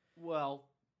end. Well,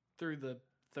 through the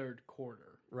third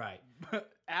quarter. Right.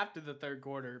 After the third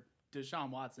quarter, Deshaun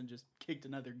Watson just kicked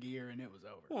another gear and it was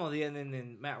over. Well, and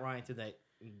then Matt Ryan threw that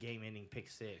game-ending pick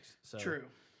six. So, True.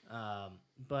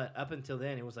 But up until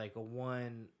then, it was like a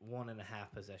one and a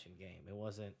half possession game. It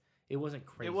wasn't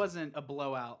crazy. It wasn't a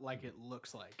blowout like it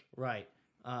looks like. Right.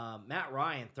 Matt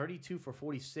Ryan, 32 for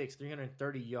 46,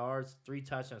 330 yards, 3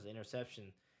 touchdowns,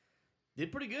 interception.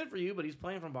 Did pretty good for you, but he's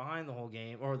playing from behind the whole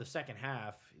game, or the second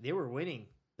half. They were winning.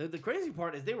 The crazy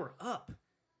part is they were up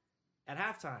at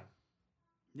halftime.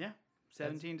 Yeah,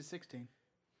 17-16.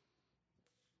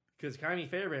 Because Kyrie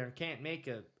Fairbairn can't make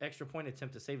an extra point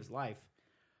attempt to save his life.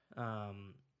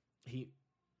 He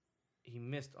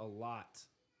missed a lot.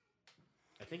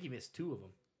 I think he missed 2 of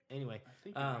them. Anyway, I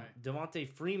think you're right. Devontae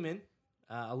Freeman,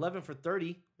 11 for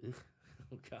 30.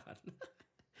 Oh,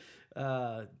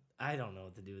 God. I don't know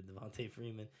what to do with Devontae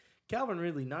Freeman. Calvin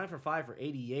Ridley, 9 for 5 for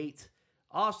 88.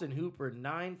 Austin Hooper,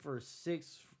 9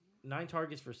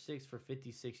 targets for 6 for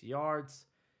 56 yards.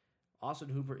 Austin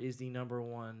Hooper is the number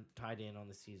 1 tight end on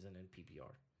the season in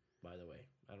PPR, by the way.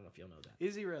 I don't know if y'all know that.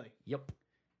 Is he really? Yep.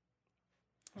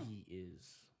 Huh. He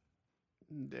is.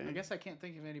 Dang. I guess I can't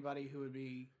think of anybody who would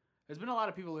be. There's been a lot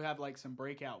of people who have like some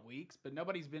breakout weeks, but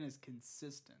nobody's been as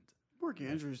consistent. Mark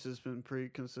Andrews has been pretty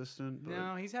consistent. But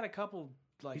No, he's had a couple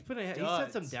like He's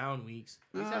had some duds. down weeks.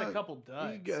 He's had a Uh, couple he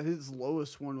duds. got, his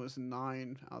lowest one was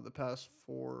 9 out of the past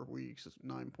 4 weeks. It's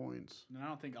 9 points. And I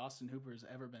don't think Austin Hooper's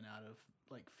ever been out of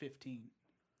like 15.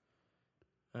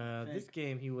 This think.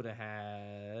 game he would have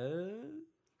had.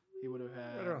 He would have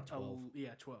had Right around 12.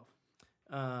 12.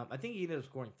 I think he ended up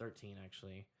scoring 13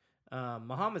 actually.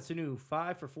 Mohamed Sanu,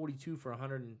 5 for 42 for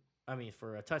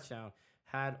for a touchdown,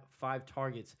 had 5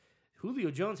 targets.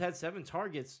 Julio Jones had 7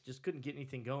 targets, just couldn't get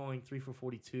anything going. 3 for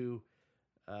 42.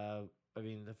 The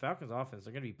Falcons' offense,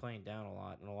 they're going to be playing down a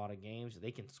lot in a lot of games.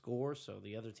 They can score, so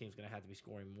the other team's going to have to be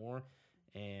scoring more.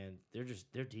 And their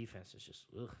defense is just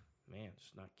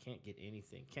can't get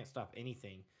anything, can't stop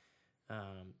anything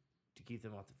to keep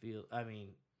them off the field.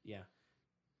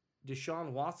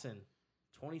 Deshaun Watson,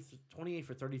 28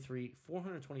 for 33,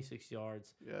 426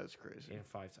 yards, Yeah, it's crazy. and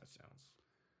 5 touchdowns.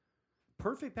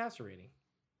 Perfect passer rating,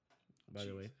 by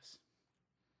the way. Jesus.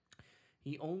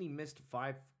 He only missed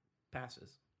 5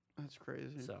 passes. That's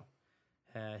crazy. So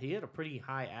he had a pretty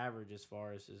high average as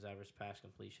far as his average pass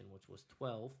completion, which was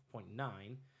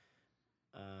 12.9.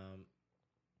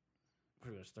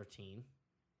 Pretty much 13.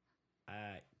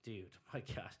 Dude, my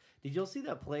gosh. Did y'all see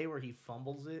that play where he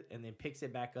fumbles it and then picks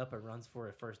it back up and runs for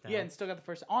a first down? Yeah, and still got the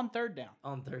first on third down.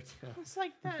 On third down. It's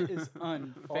like that is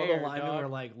unfair. All the linemen dog. were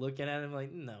like looking at him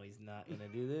like, no, he's not going to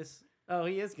do this. Oh,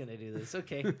 he is going to do this.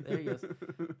 Okay, there he goes.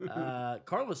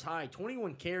 Carlos Hyde,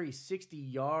 21 carries, 60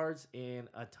 yards, and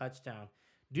a touchdown.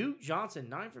 Duke Johnson,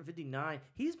 9 for 59.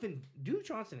 Duke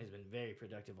Johnson has been very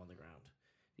productive on the ground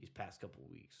these past couple of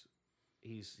weeks.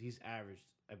 He's averaged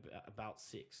about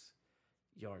 6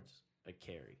 yards a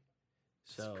carry.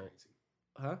 That's So, crazy.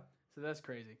 huh? So that's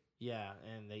crazy. Yeah,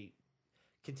 and they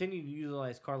continue to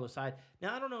utilize Carlos Hyde.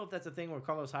 Now, I don't know if that's a thing where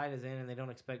Carlos Hyde is in and they don't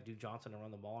expect Duke Johnson to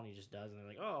run the ball and he just does, and they're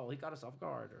like, oh, he got us off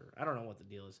guard, or I don't know what the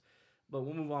deal is. But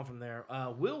we'll move on from there.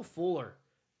 Will Fuller,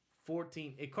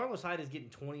 14. Carlos Hyde is getting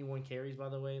 21 carries, by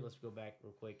the way. Let's go back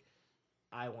real quick.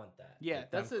 I want that. Yeah,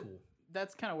 Like, that's I'm cool.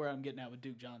 That's kind of where I'm getting at with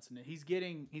Duke Johnson. He's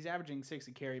averaging 6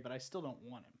 a carry, but I still don't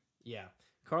want him. Yeah.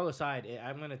 Carlos Hyde,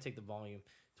 I'm going to take the volume.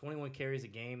 21 carries a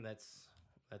game, that's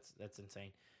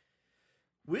insane.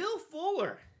 Will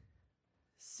Fuller,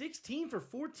 16 for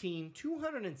 14,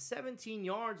 217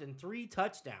 yards, and 3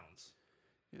 touchdowns.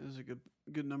 Yeah, those are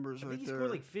good numbers I right think he there.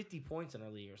 scored like 50 points in our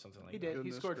league or something like He that. did. He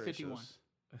Goodness scored gracious.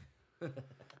 51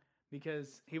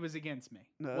 because he was against me.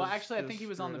 No, Well, it's actually, I think just he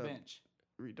was on the straight up bench.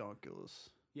 Ridiculous.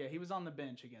 Yeah, he was on the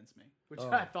bench against me, which Oh.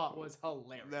 I thought was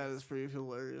hilarious. That is pretty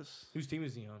hilarious. Whose team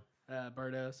is he on?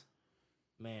 Birdos.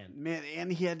 Man,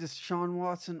 and he had this Sean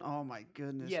Watson. Oh my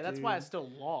goodness. Yeah, that's why I dude. still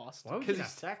lost. why would you not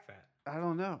he's- stack that? I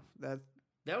don't know. That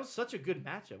That was such a good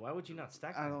matchup. Why would you not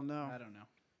stack that? I don't know. I don't know.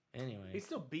 Anyway, He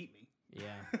still beat me.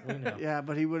 yeah, we know. Yeah,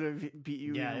 but he would have beat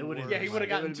you. Yeah, even it would've- worse. Yeah, he would've It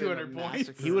gotten would've been a 200 points.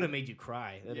 massacre. He would have made you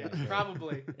cry. That'd Yeah, have been good.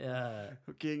 probably.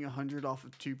 Getting 100 off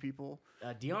of 2 people.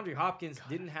 DeAndre Hopkins God,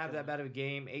 didn't have kill that him. bad of a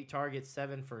game. 8 targets,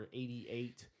 7 for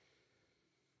 88.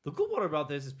 The cool part about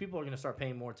this is people are going to start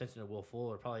paying more attention to Will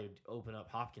Fuller, probably open up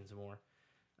Hopkins more.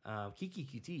 Kiki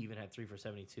QT even had 3 for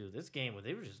 72. This game,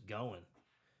 they were just going.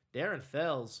 Darren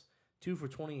Fells, 2 for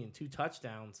 20 and 2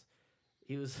 touchdowns.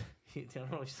 He was, I don't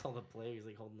know if you saw the play. He was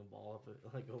like holding the ball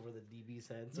up like over the DB's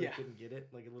head so Yeah. he couldn't get it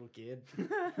like a little kid. it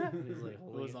He was like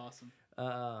holding was it. awesome.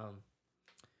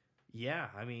 Yeah,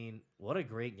 I mean, what a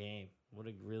great game. What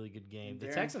a really good game. The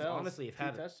Darren Texans Fells, honestly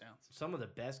have 2 had touchdowns. some of the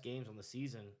best games on the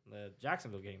season. The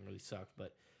Jacksonville game really sucked,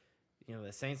 but you know,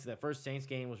 that first Saints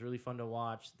game was really fun to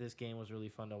watch. This game was really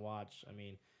fun to watch. I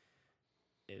mean,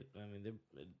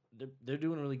 they're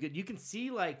doing really good. You can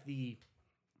see like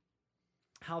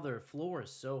how their floor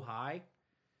is so high,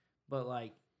 but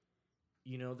like,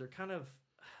 you know, they're kind of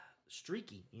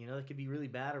streaky. You know, it could be really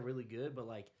bad or really good, but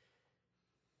like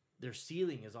their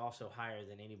ceiling is also higher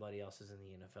than anybody else's in the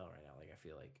NFL right now. Like I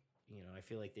feel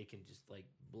like they can just like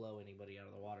blow anybody out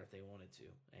of the water if they wanted to,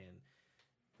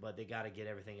 but they got to get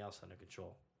everything else under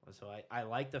control. And so I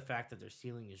like the fact that their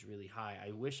ceiling is really high.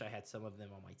 I wish I had some of them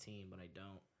on my team, but I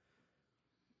don't.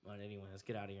 But anyway, let's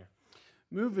get out of here.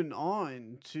 Moving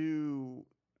on to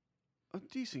a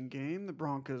decent game, the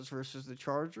Broncos versus the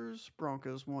Chargers.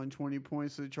 Broncos won 20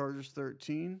 points to the Chargers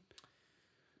 13.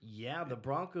 Yeah, the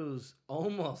Broncos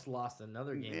almost lost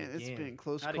another game. Man, it's again. been a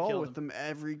close I'd have call killed with them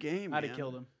every game. I'd have man.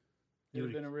 killed him. It You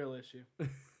would have would've- been a real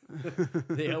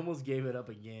issue. They almost gave it up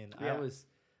again. I Yeah. was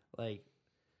like,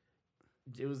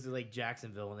 it was like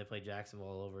Jacksonville when they played Jacksonville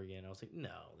all over again. I was like, no,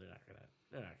 they're not gonna.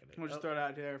 We'll just throw it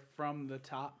out there from the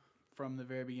top, from the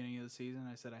very beginning of the season.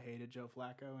 I said I hated Joe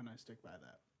Flacco, and I stick by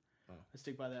that. Oh. I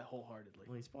stick by that wholeheartedly.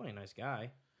 Well, he's probably a nice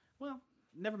guy. Well,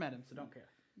 never met him, so don't care.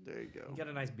 There you go. He got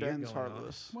a nice beard Ben's going on.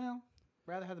 heartless. Well,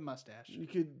 rather have the mustache. You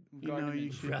could, you know, Garden you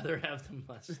and- should, Rather have the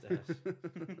mustache.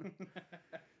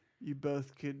 you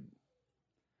both could,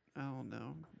 I don't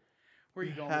know, Where are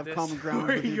you going have with this? common ground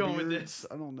Where are with you your going with beards. this?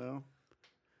 I don't know.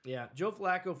 Yeah, Joe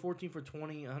Flacco, 14 for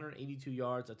 20, 182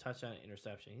 yards, a touchdown,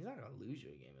 interception. He's not going to lose you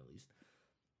a game at least.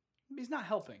 He's not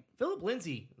helping. Philip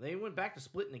Lindsay, they went back to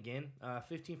splitting again.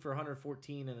 15 for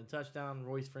 114 and a touchdown.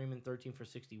 Royce Freeman, 13 for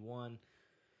 61.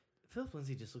 Philip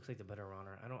Lindsay just looks like the better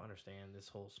runner. I don't understand this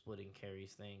whole splitting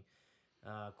carries thing.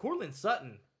 Cortland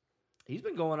Sutton, he's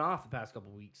been going off the past couple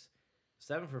weeks.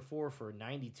 7 for 4 for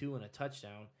 92 and a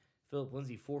touchdown. Philip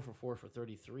Lindsay, 4 for 4 for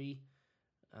 33.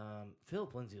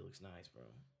 Philip Lindsay looks nice, bro.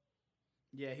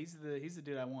 Yeah, he's the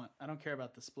dude I want. I don't care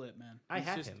about the split, man. I He's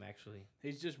have just, him, actually.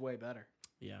 He's just way better.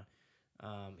 Yeah.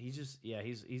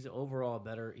 He's overall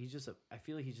better. I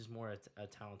feel like he's just more a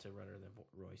talented runner than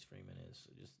Royce Freeman is.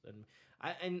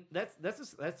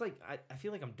 I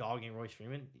feel like I'm dogging Royce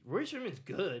Freeman. Royce Freeman's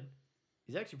good.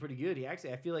 He's actually pretty good. I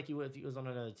feel like if he was on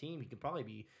another team, he could probably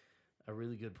be a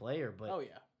really good player. But Oh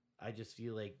yeah. I just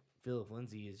feel like Philip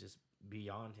Lindsay is just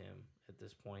beyond him at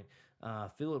this point.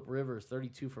 Phillip Rivers,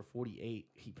 32 for 48.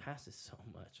 He passes so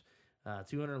much.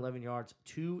 211 yards,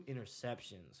 2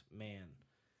 interceptions. Man,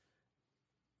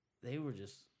 they were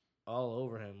just all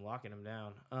over him, locking him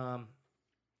down.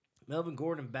 Melvin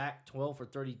Gordon back, 12 for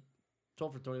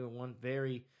 31.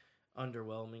 Very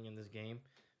underwhelming in this game.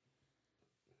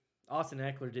 Austin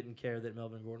Eckler didn't care that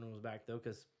Melvin Gordon was back, though,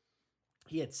 because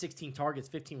he had 16 targets,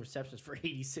 15 receptions for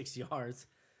 86 yards.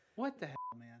 What the hell,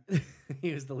 man?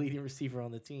 He was the leading receiver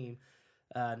on the team.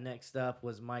 Next up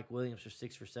was Mike Williams for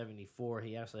 6 for 74.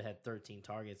 He actually had 13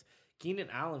 targets. Keenan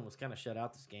Allen was kind of shut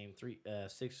out this game.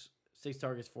 Six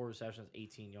targets, 4 receptions,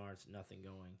 18 yards, nothing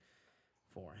going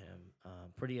for him.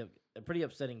 A pretty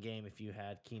upsetting game if you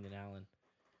had Keenan Allen.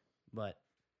 But,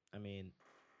 I mean,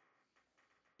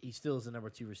 he still is the number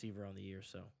 2 receiver on the year,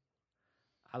 so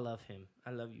I love him.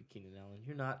 I love you, Keenan Allen.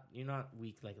 You're not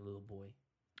weak like a little boy.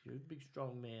 You're a big,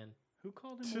 strong man. Who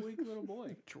called him a weak little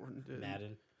boy? Jordan did.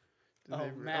 Madden. Did Oh, they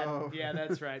re- Madden. oh. Yeah,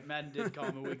 that's right. Madden did call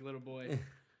him a weak little boy.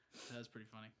 That was pretty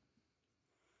funny.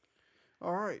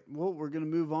 All right. Well, we're going to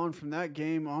move on from that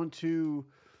game on to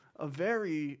a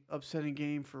very upsetting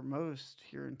game for most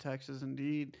here in Texas,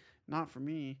 indeed. Not for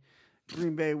me.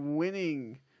 Green Bay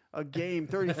winning a game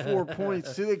 34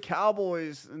 points to the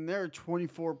Cowboys, and they're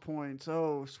 24 points.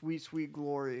 Oh, sweet, sweet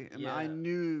glory. And I Yeah.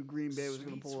 knew Green Bay was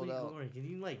going to pull it out. Glory. Can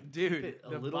you keep Dude, it a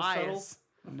the little bias.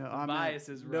 subtle? No, The bias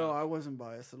is No, rough. I wasn't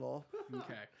biased at all.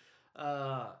 Okay.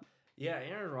 Yeah,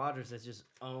 Aaron Rodgers has just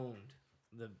owned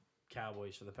the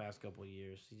Cowboys for the past couple of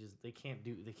years. They can't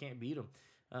beat him.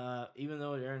 Even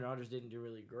though Aaron Rodgers didn't do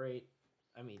really great.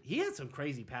 I mean, he had some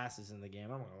crazy passes in the game.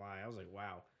 I'm not gonna lie. I was like,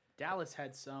 wow. Dallas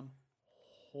had some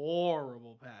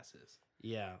horrible passes.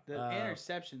 Yeah. The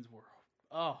interceptions were,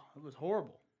 it was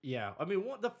horrible. Yeah. I mean,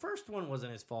 the first one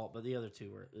wasn't his fault, but the other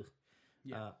two were. Ugh.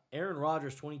 Yeah. Aaron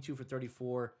Rodgers, 22 for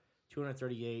 34,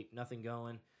 238, nothing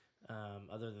going.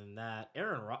 Other than that,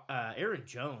 Aaron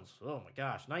Jones, oh my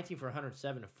gosh, 19 for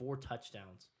 107 and 4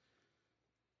 touchdowns.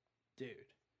 Dude.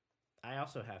 I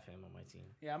also have him on my team.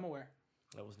 Yeah, I'm aware.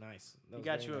 That was nice. He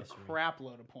got you a crap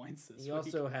load of points this week. He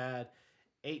also had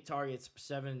 8 targets,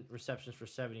 7 receptions for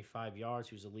 75 yards.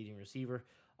 He was the leading receiver.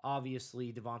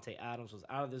 Obviously, Devontae Adams was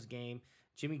out of this game.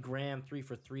 Jimmy Graham, 3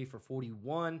 for 3 for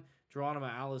 41. Geronimo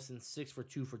Allison, 6 for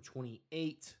 2 for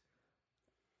 28.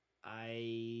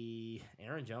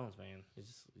 Aaron Jones, man,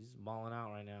 he's balling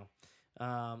out right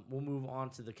now. We'll move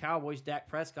on to the Cowboys. Dak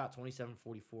Prescott, 27-44,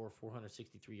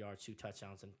 463 yards, 2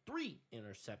 touchdowns, and 3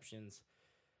 interceptions.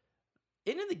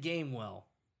 Ended the game well.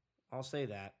 I'll say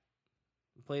that.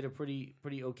 Played a pretty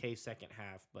okay second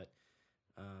half, but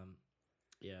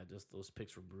yeah, just those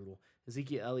picks were brutal.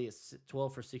 Ezekiel Elliott,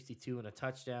 12 for 62 and a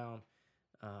touchdown.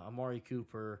 Amari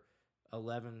Cooper,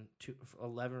 11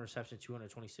 receptions,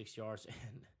 226 yards,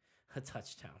 and a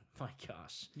touchdown. My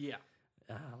gosh. Yeah.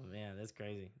 Oh, man, that's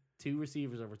crazy. 2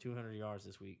 receivers over 200 yards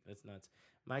this week. That's nuts.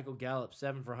 Michael Gallup,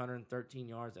 7 for 113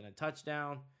 yards and a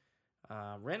touchdown.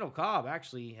 Randall Cobb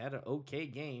actually had an okay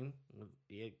game.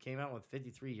 He came out with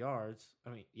 53 yards. I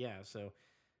mean, yeah, so,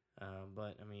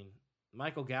 but, I mean,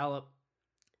 Michael Gallup,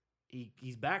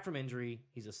 he's back from injury.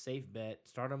 He's a safe bet.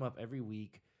 Start him up every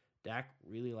week. Dak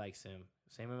really likes him.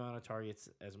 Same amount of targets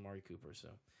as Amari Cooper, so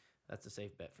that's a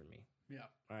safe bet for me. Yeah.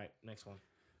 All right, next one.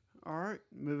 All right,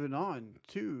 moving on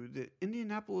to the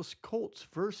Indianapolis Colts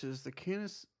versus the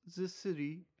Kansas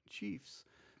City Chiefs.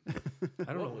 I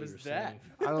don't know What what was you were that? saying.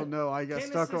 I don't know. I got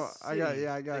Kansas stuck on. I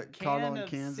got The caught on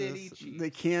Kansas Kansas. City The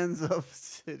Chiefs.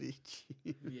 Kansas City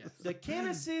Chiefs. Yes. The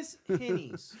Kansas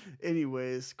Hennies.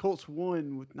 Anyways, Colts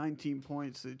won with 19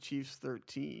 points. The Chiefs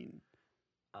 13.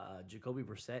 Jacoby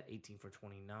Brissett, 18 for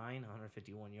 29,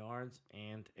 151 yards,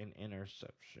 and an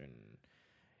interception.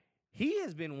 He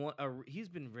has been he's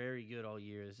been very good all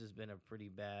year. This has been a pretty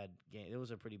bad game. It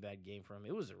was a pretty bad game for him.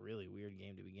 It was a really weird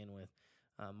game to begin with.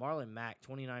 Marlon Mack,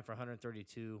 29 for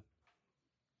 132.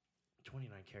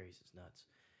 29 carries is nuts.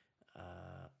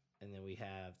 And then we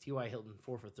have T.Y. Hilton,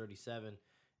 4 for 37,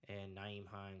 and Nyheim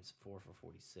Hines, 4 for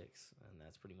 46. And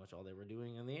that's pretty much all they were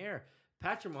doing in the air.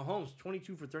 Patrick Mahomes,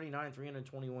 22 for 39,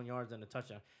 321 yards, and a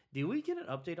touchdown. Did we get an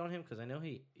update on him? Because I know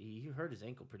he hurt his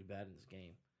ankle pretty bad in this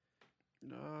game.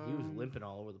 He was limping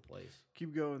all over the place.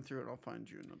 Keep going through it. I'll find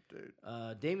you an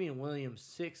update. Damian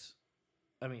Williams,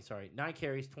 9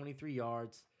 carries, 23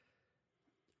 yards.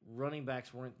 Running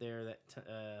backs weren't there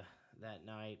that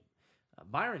night.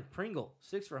 Byron Pringle,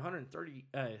 6 for 103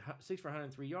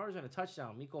 yards and a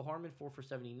touchdown. Mecole Hardman, 4 for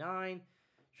 79.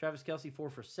 Travis Kelce, 4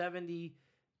 for 70.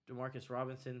 Demarcus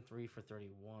Robinson, 3 for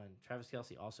 31. Travis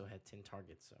Kelce also had 10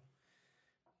 targets. So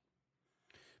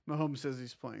Mahomes says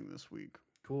he's playing this week.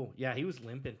 cool. Yeah, he was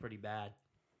limping pretty bad.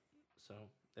 So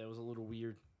that was a little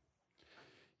weird.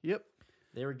 Yep.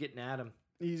 They were getting at him.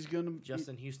 He's gonna.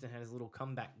 Justin Houston had his little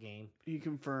comeback game. He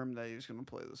confirmed that he's gonna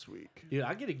play this week. Dude,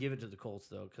 I got to give it to the Colts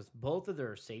though, because both of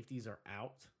their safeties are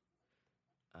out.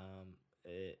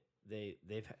 They've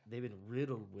been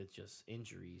riddled with just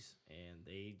injuries, and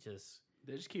they just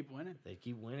keep winning.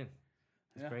 keep winning.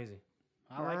 It's Yeah. crazy.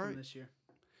 I like Alright. them this year.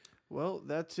 Well,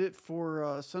 that's it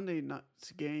for Sunday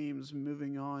night's games.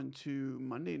 Moving on to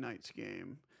Monday night's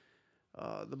game.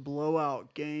 The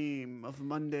blowout game of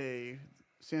Monday.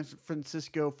 San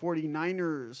Francisco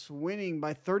 49ers winning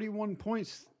by 31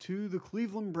 points to the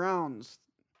Cleveland Browns.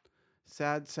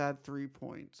 Sad 3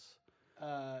 points.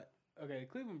 Okay, the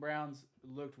Cleveland Browns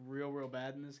looked real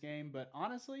bad in this game, but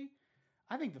honestly,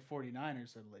 I think the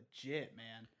 49ers are legit,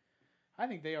 man. I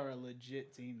think they are a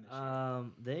legit team this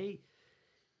year.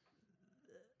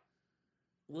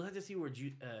 We'll have to see where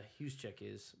Juszczyk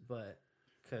is, but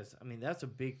because I mean that's a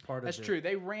big part That's of true.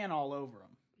 They ran all over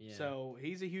him. Yeah. So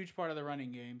he's a huge part of the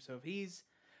running game. So if he's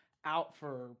out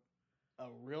for a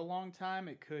real long time,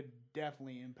 it could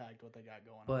definitely impact what they got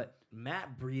going on. But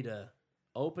Matt Breida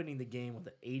opening the game with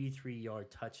an 83-yard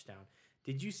touchdown.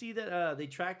 Did you see that they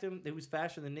tracked him? It was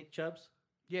faster than Nick Chubb's.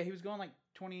 Yeah, he was going like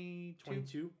 22.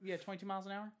 22? Yeah, 22 miles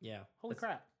an hour. Yeah. Holy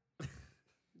crap.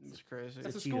 It's crazy.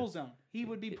 That's a cheetah. school zone. He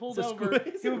would be It's pulled a over.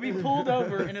 school- He would be pulled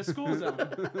over in a school zone.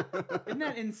 Isn't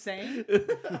that insane?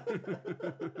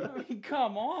 I mean,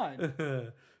 come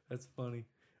on. That's funny.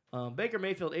 Baker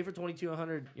Mayfield, 8 for 22,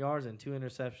 100 yards and 2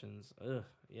 interceptions. Ugh,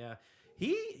 yeah.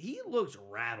 He looks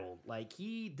rattled. Like,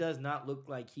 he does not look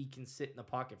like he can sit in the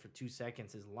pocket for 2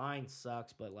 seconds. His line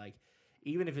sucks, but, like,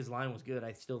 even if his line was good,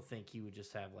 I still think he would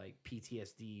just have, like,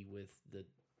 PTSD with the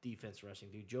defense rushing.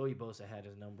 Dude, Joey Bosa had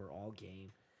his number all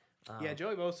game. Yeah,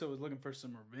 Joey Bosa was looking for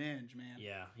some revenge, man.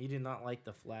 Yeah, he did not like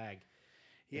the flag.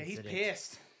 Yeah, he's incident.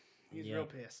 pissed. He's real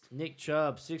pissed. Nick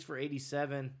Chubb, 6 for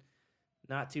 87.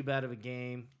 Not too bad of a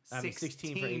game. I mean,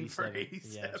 16 for 87.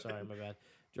 Yeah, sorry, my bad.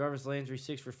 Jarvis Landry,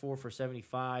 6 for 4 for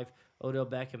 75. Odell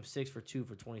Beckham, 6 for 2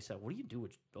 for 27. What do you do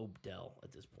with Odell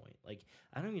at this point? Like,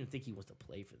 I don't even think he wants to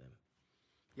play for them.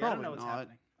 Yeah, I don't Probably know what's not.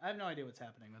 happening. I have no idea what's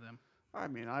happening with him. I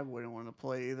mean, I wouldn't want to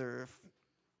play either if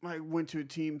I went to a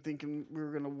team thinking we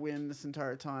were going to win this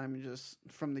entire time and just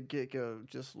from the get-go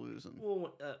just losing.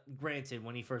 Well, granted,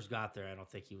 when he first got there, I don't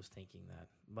think he was thinking that.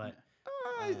 But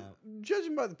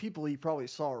Judging by the people he probably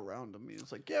saw around him, he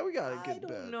was like, yeah, we got to I get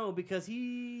don't bad. know, because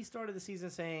he started the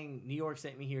season saying, New York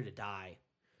sent me here to die.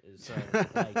 So,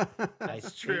 like,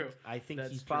 That's true. I think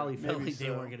That's he true. probably felt Maybe like they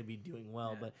so. weren't going to be doing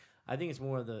well. Yeah. But I think it's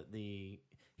more of the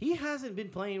he hasn't been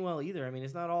playing well either. I mean,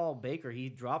 it's not all Baker. He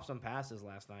dropped some passes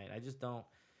last night. I just don't.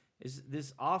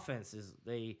 This offense is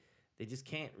they just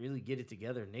can't really get it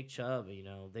together. Nick Chubb,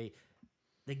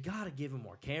 they got to give him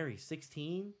more carries.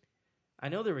 16. I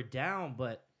know they were down,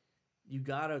 but you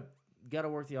gotta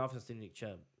work the offense to Nick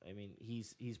Chubb. I mean, he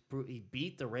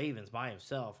beat the Ravens by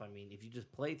himself. I mean, if you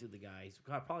just play through the guy, he's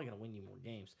probably gonna win you more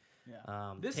games.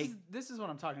 Yeah. This is what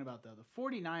I'm talking about, though. The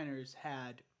 49ers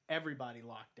had everybody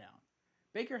locked down.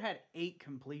 Baker had 8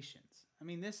 completions. I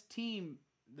mean, this team,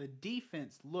 the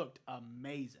defense looked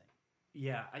amazing.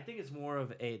 Yeah, I think it's more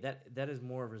of that is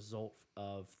more a result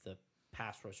of the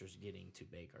pass rushers getting to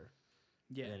Baker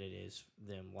than it is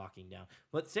them locking down.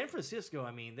 But San Francisco,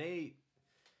 I mean,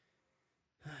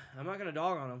 I'm not gonna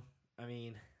dog on them. I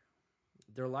mean,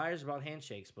 they're liars about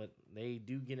handshakes, but they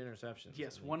do get interceptions.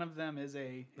 Yes, I mean, one of them is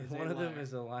a one of them liar.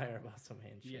 is a liar about some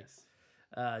handshakes.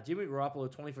 Yes. Jimmy Garoppolo,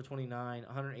 20 for 29,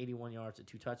 181 yards and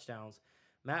 2 touchdowns.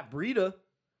 Matt Breida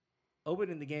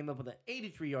opening the game up with an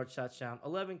 83-yard touchdown,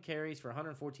 11 carries for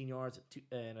 114 yards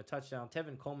and a touchdown.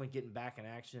 Tevin Coleman getting back in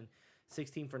action,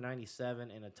 16 for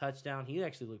 97 and a touchdown. He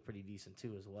actually looked pretty decent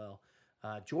too as well.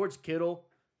 George Kittle,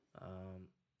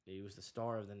 he was the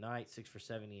star of the night, 6 for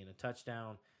 70 and a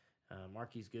touchdown.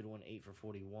 Marquise Goodwin, 8 for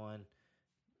 41.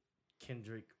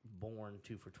 Kendrick Bourne,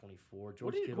 2 for 24.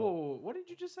 What did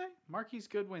you just say? Marquise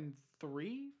Goodwin,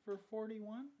 3 for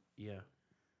 41? Yeah.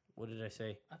 What did I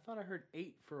say? I thought I heard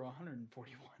 8 for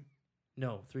 141.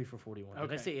 No, 3 for 41. Did I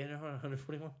Okay. say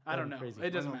 141? I don't know. Crazy.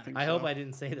 It doesn't I don't matter. think I hope so. I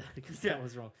didn't say that because Yeah. that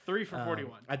was wrong. 3 for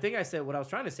 41. I think I said what I was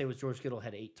trying to say was George Kittle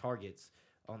had 8 targets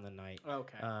on the night.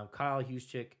 Okay. Kyle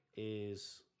Juszczyk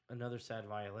is another sad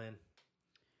violin.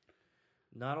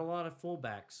 Not a lot of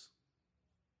fullbacks.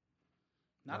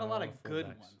 Not a lot of good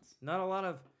fullbacks. ones. Not a lot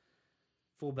of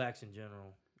fullbacks in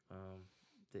general.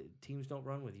 The teams don't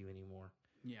run with you anymore.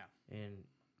 Yeah. And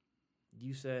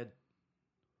you said,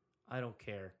 I don't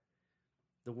care.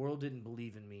 The world didn't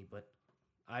believe in me, but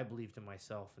I believed in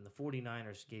myself. And the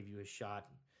 49ers gave you a shot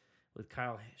with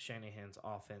Kyle Shanahan's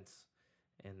offense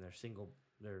and their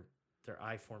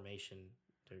I formation,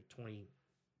 their 20,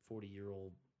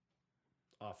 40-year-old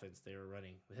offense they were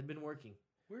running. It had been working.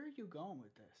 Where are you going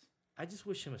with this? I just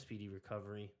wish him a speedy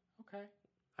recovery. Okay.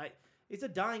 It's a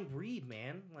dying breed,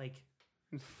 man. Like,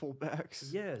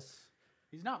 Fullbacks. yes.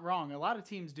 He's not wrong. A lot of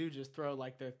teams do just throw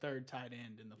like their third tight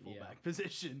end in the fullback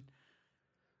position.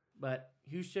 But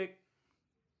Juszczyk,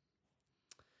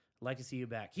 like to see you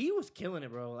back. He was killing it,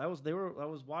 bro. I was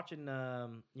watching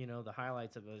the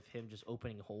highlights of him just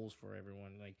opening holes for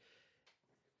everyone. Like,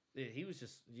 he was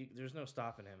just there's no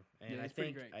stopping him. And Yeah, I he's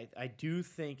pretty think great. I do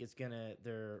think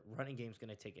their running game's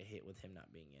gonna take a hit with him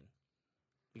not being in.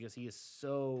 Because he is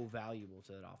so valuable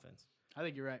to that offense. I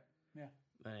think you're right. Yeah.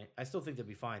 And I still think they'll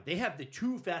be fine. They have the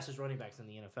 2 fastest running backs in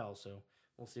the NFL, so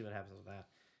we'll see what happens with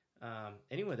that.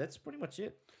 Anyway, that's pretty much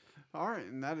it. All right,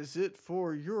 and that is it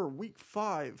for your Week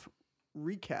 5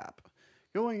 recap.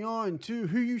 Going on to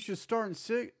who you should start and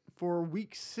sit for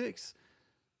Week 6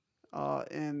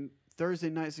 and Thursday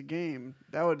night's game.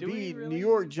 That would Do we be really? New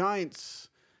York Giants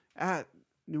at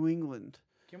New England.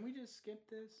 Can we just skip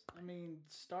this? I mean,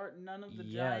 start none of the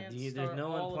Yeah, Giants. there's start no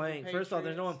all one of playing. the First off,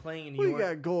 there's no one Patriots. playing in New We York.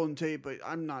 got Golden Tate, but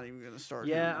I'm not even going to start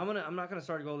Yeah, him. I'm not gonna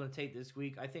start Golden Tate this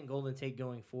week. I think Golden Tate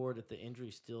going forward, if the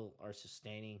injuries still are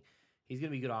sustaining, he's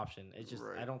gonna be a good option. It's just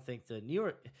Right. I don't think the New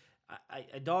York,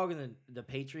 I dog in the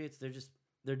Patriots.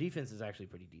 Their defense is actually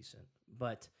pretty decent,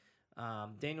 but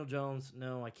Daniel Jones,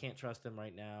 no, I can't trust him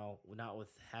right now. Not with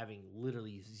having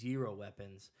literally 0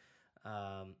 weapons.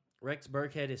 Rex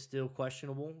Burkhead is still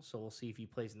questionable, so we'll see if he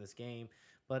plays in this game.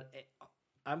 But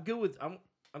I'm good with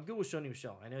Sony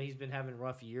Michel. I know he's been having a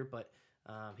rough year, but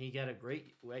he got a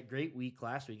great week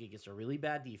last week against a really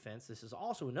bad defense. This is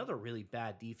also another really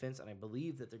bad defense, and I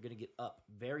believe that they're going to get up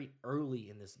very early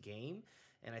in this game,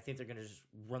 and I think they're going to just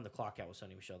run the clock out with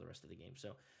Sony Michel the rest of the game.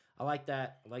 So I like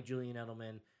that. I like Julian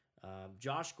Edelman.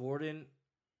 Josh Gordon,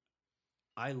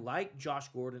 I like Josh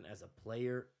Gordon as a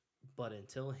player, but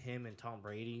until him and Tom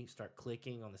Brady start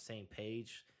clicking on the same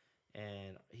page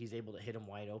and he's able to hit him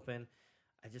wide open,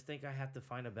 I just think I have to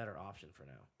find a better option for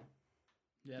now.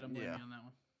 Yeah, don't blame me on that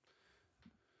one.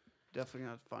 Definitely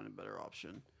have to find a better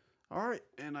option. All right,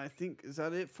 and I think, is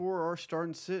that it for our start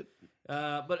and sit?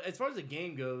 But as far as the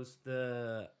game goes,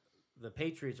 the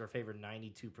Patriots are favored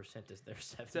 92% as their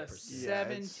 7%. It's a Yeah,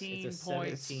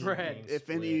 17-point 17 spread. game If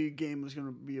split. any game was going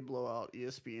to be a blowout,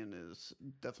 ESPN is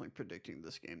definitely predicting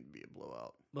this game to be a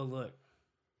blowout. But look,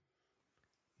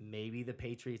 maybe the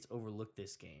Patriots overlooked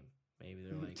this game. Maybe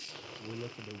they're like, we're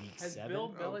looking to week Has 7.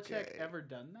 Bill Belichick Okay. ever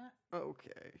done that?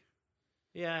 Okay.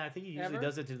 Yeah, I think he usually Ever?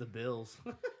 does it to the Bills.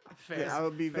 Fair. Yeah, I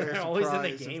would be very They're always in the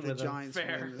surprised game if the with them. Giants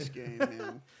Fair. win this game,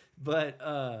 man.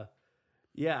 But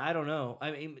yeah, I don't know.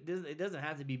 I mean, it doesn't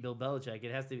have to be Bill Belichick.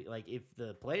 It has to be like if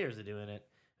the players are doing it.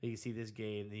 You see this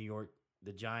game,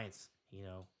 the Giants,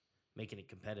 making it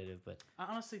competitive. But I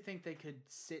honestly think they could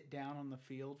sit down on the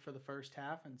field for the first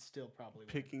half and still probably win.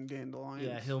 Picking dandelions.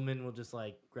 yeah, Hillman will just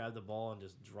like grab the ball and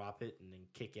just drop it and then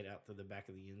kick it out through the back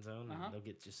of the end zone, Uh-huh. and they'll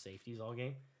get just safeties all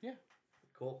game. Yeah.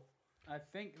 Cool. I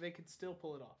think they could still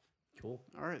pull it off. Cool.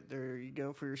 All right, there you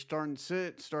go for your start and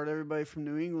sit. Start everybody from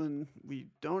New England. We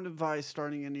don't advise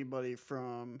starting anybody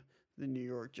from the New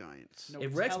York Giants. No.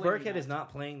 If Rex telling you Burkhead not is to. not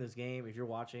playing this game, if you're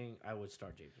watching, I would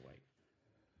start James White.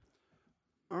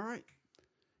 All right.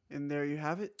 And there you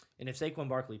have it. And if Saquon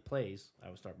Barkley plays, I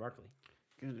would start Barkley.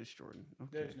 Goodness, Jordan. Okay.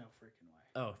 There's no freaking way.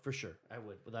 Oh, for sure. I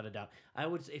would, without a doubt. I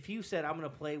would if you said I'm going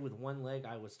to play with one leg,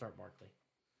 I would start Barkley.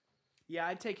 Yeah,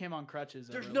 I'd take him on crutches.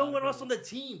 There's over a no lot one of else on people. the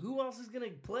team. Who else is going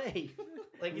to play?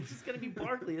 Like it's just going to be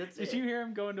Barkley. That's Did it. you hear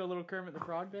him go into a little Kermit the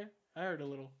Frog there? I heard a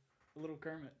little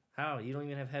Kermit. How? You don't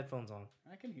even have headphones on.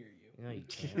 I can hear you. No, you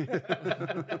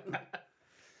can't.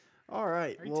 All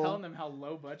right. Are you well, telling them how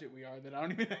low budget we are that I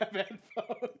don't even have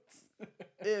headphones?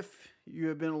 if you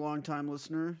have been a long time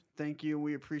listener, thank you.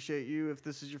 We appreciate you. If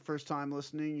this is your first time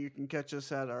listening, you can catch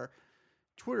us at our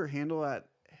Twitter handle at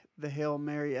the Hail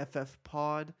Mary FF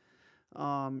Pod.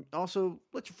 Also,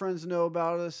 let your friends know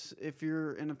about us. If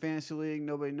you're in a fantasy league,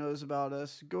 nobody knows about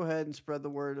us, go ahead and spread the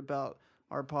word about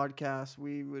our podcast.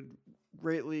 We would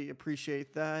greatly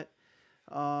appreciate that.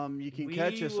 You can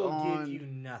catch us We will on give you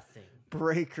nothing.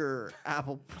 Breaker,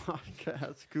 Apple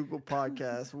Podcasts, Google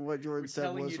Podcasts. And what Jordan We're said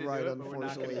telling was you to do right, it, but we're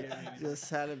not gonna unfortunately. give you anything. Just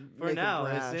had to For make now, a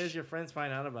as brash. soon as your friends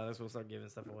find out about us, we'll start giving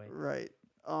stuff away. Right.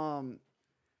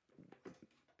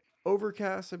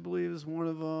 Overcast, I believe, is one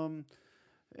of them.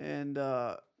 And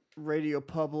Radio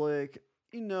Public,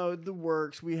 the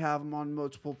works. We have them on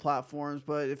multiple platforms,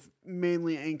 but if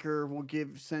mainly Anchor will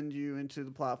send you into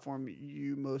the platform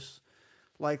you most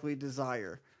likely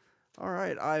desire. All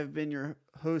right, I've been your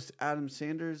host, Adam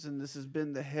Sanders, and this has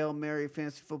been the Hail Mary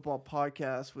Fantasy Football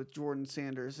Podcast with Jordan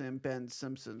Sanders and Ben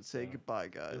Simpson. Say goodbye,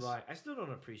 guys. Goodbye. I still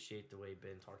don't appreciate the way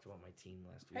Ben talked about my team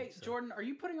last week. Hey, so- Jordan, are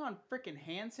you putting on freaking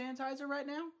hand sanitizer right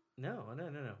now? No.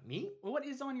 Me? What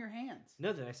is on your hands?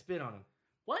 Nothing. I spit on him.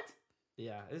 What?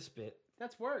 Yeah, it's spit.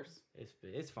 That's worse. It's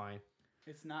spit. It's fine.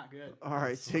 It's not good. All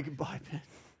right, say goodbye, Ben.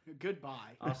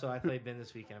 Goodbye. Also, I played Ben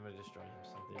this weekend. I'm going to destroy him.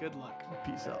 So Good luck.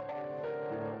 Peace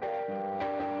out.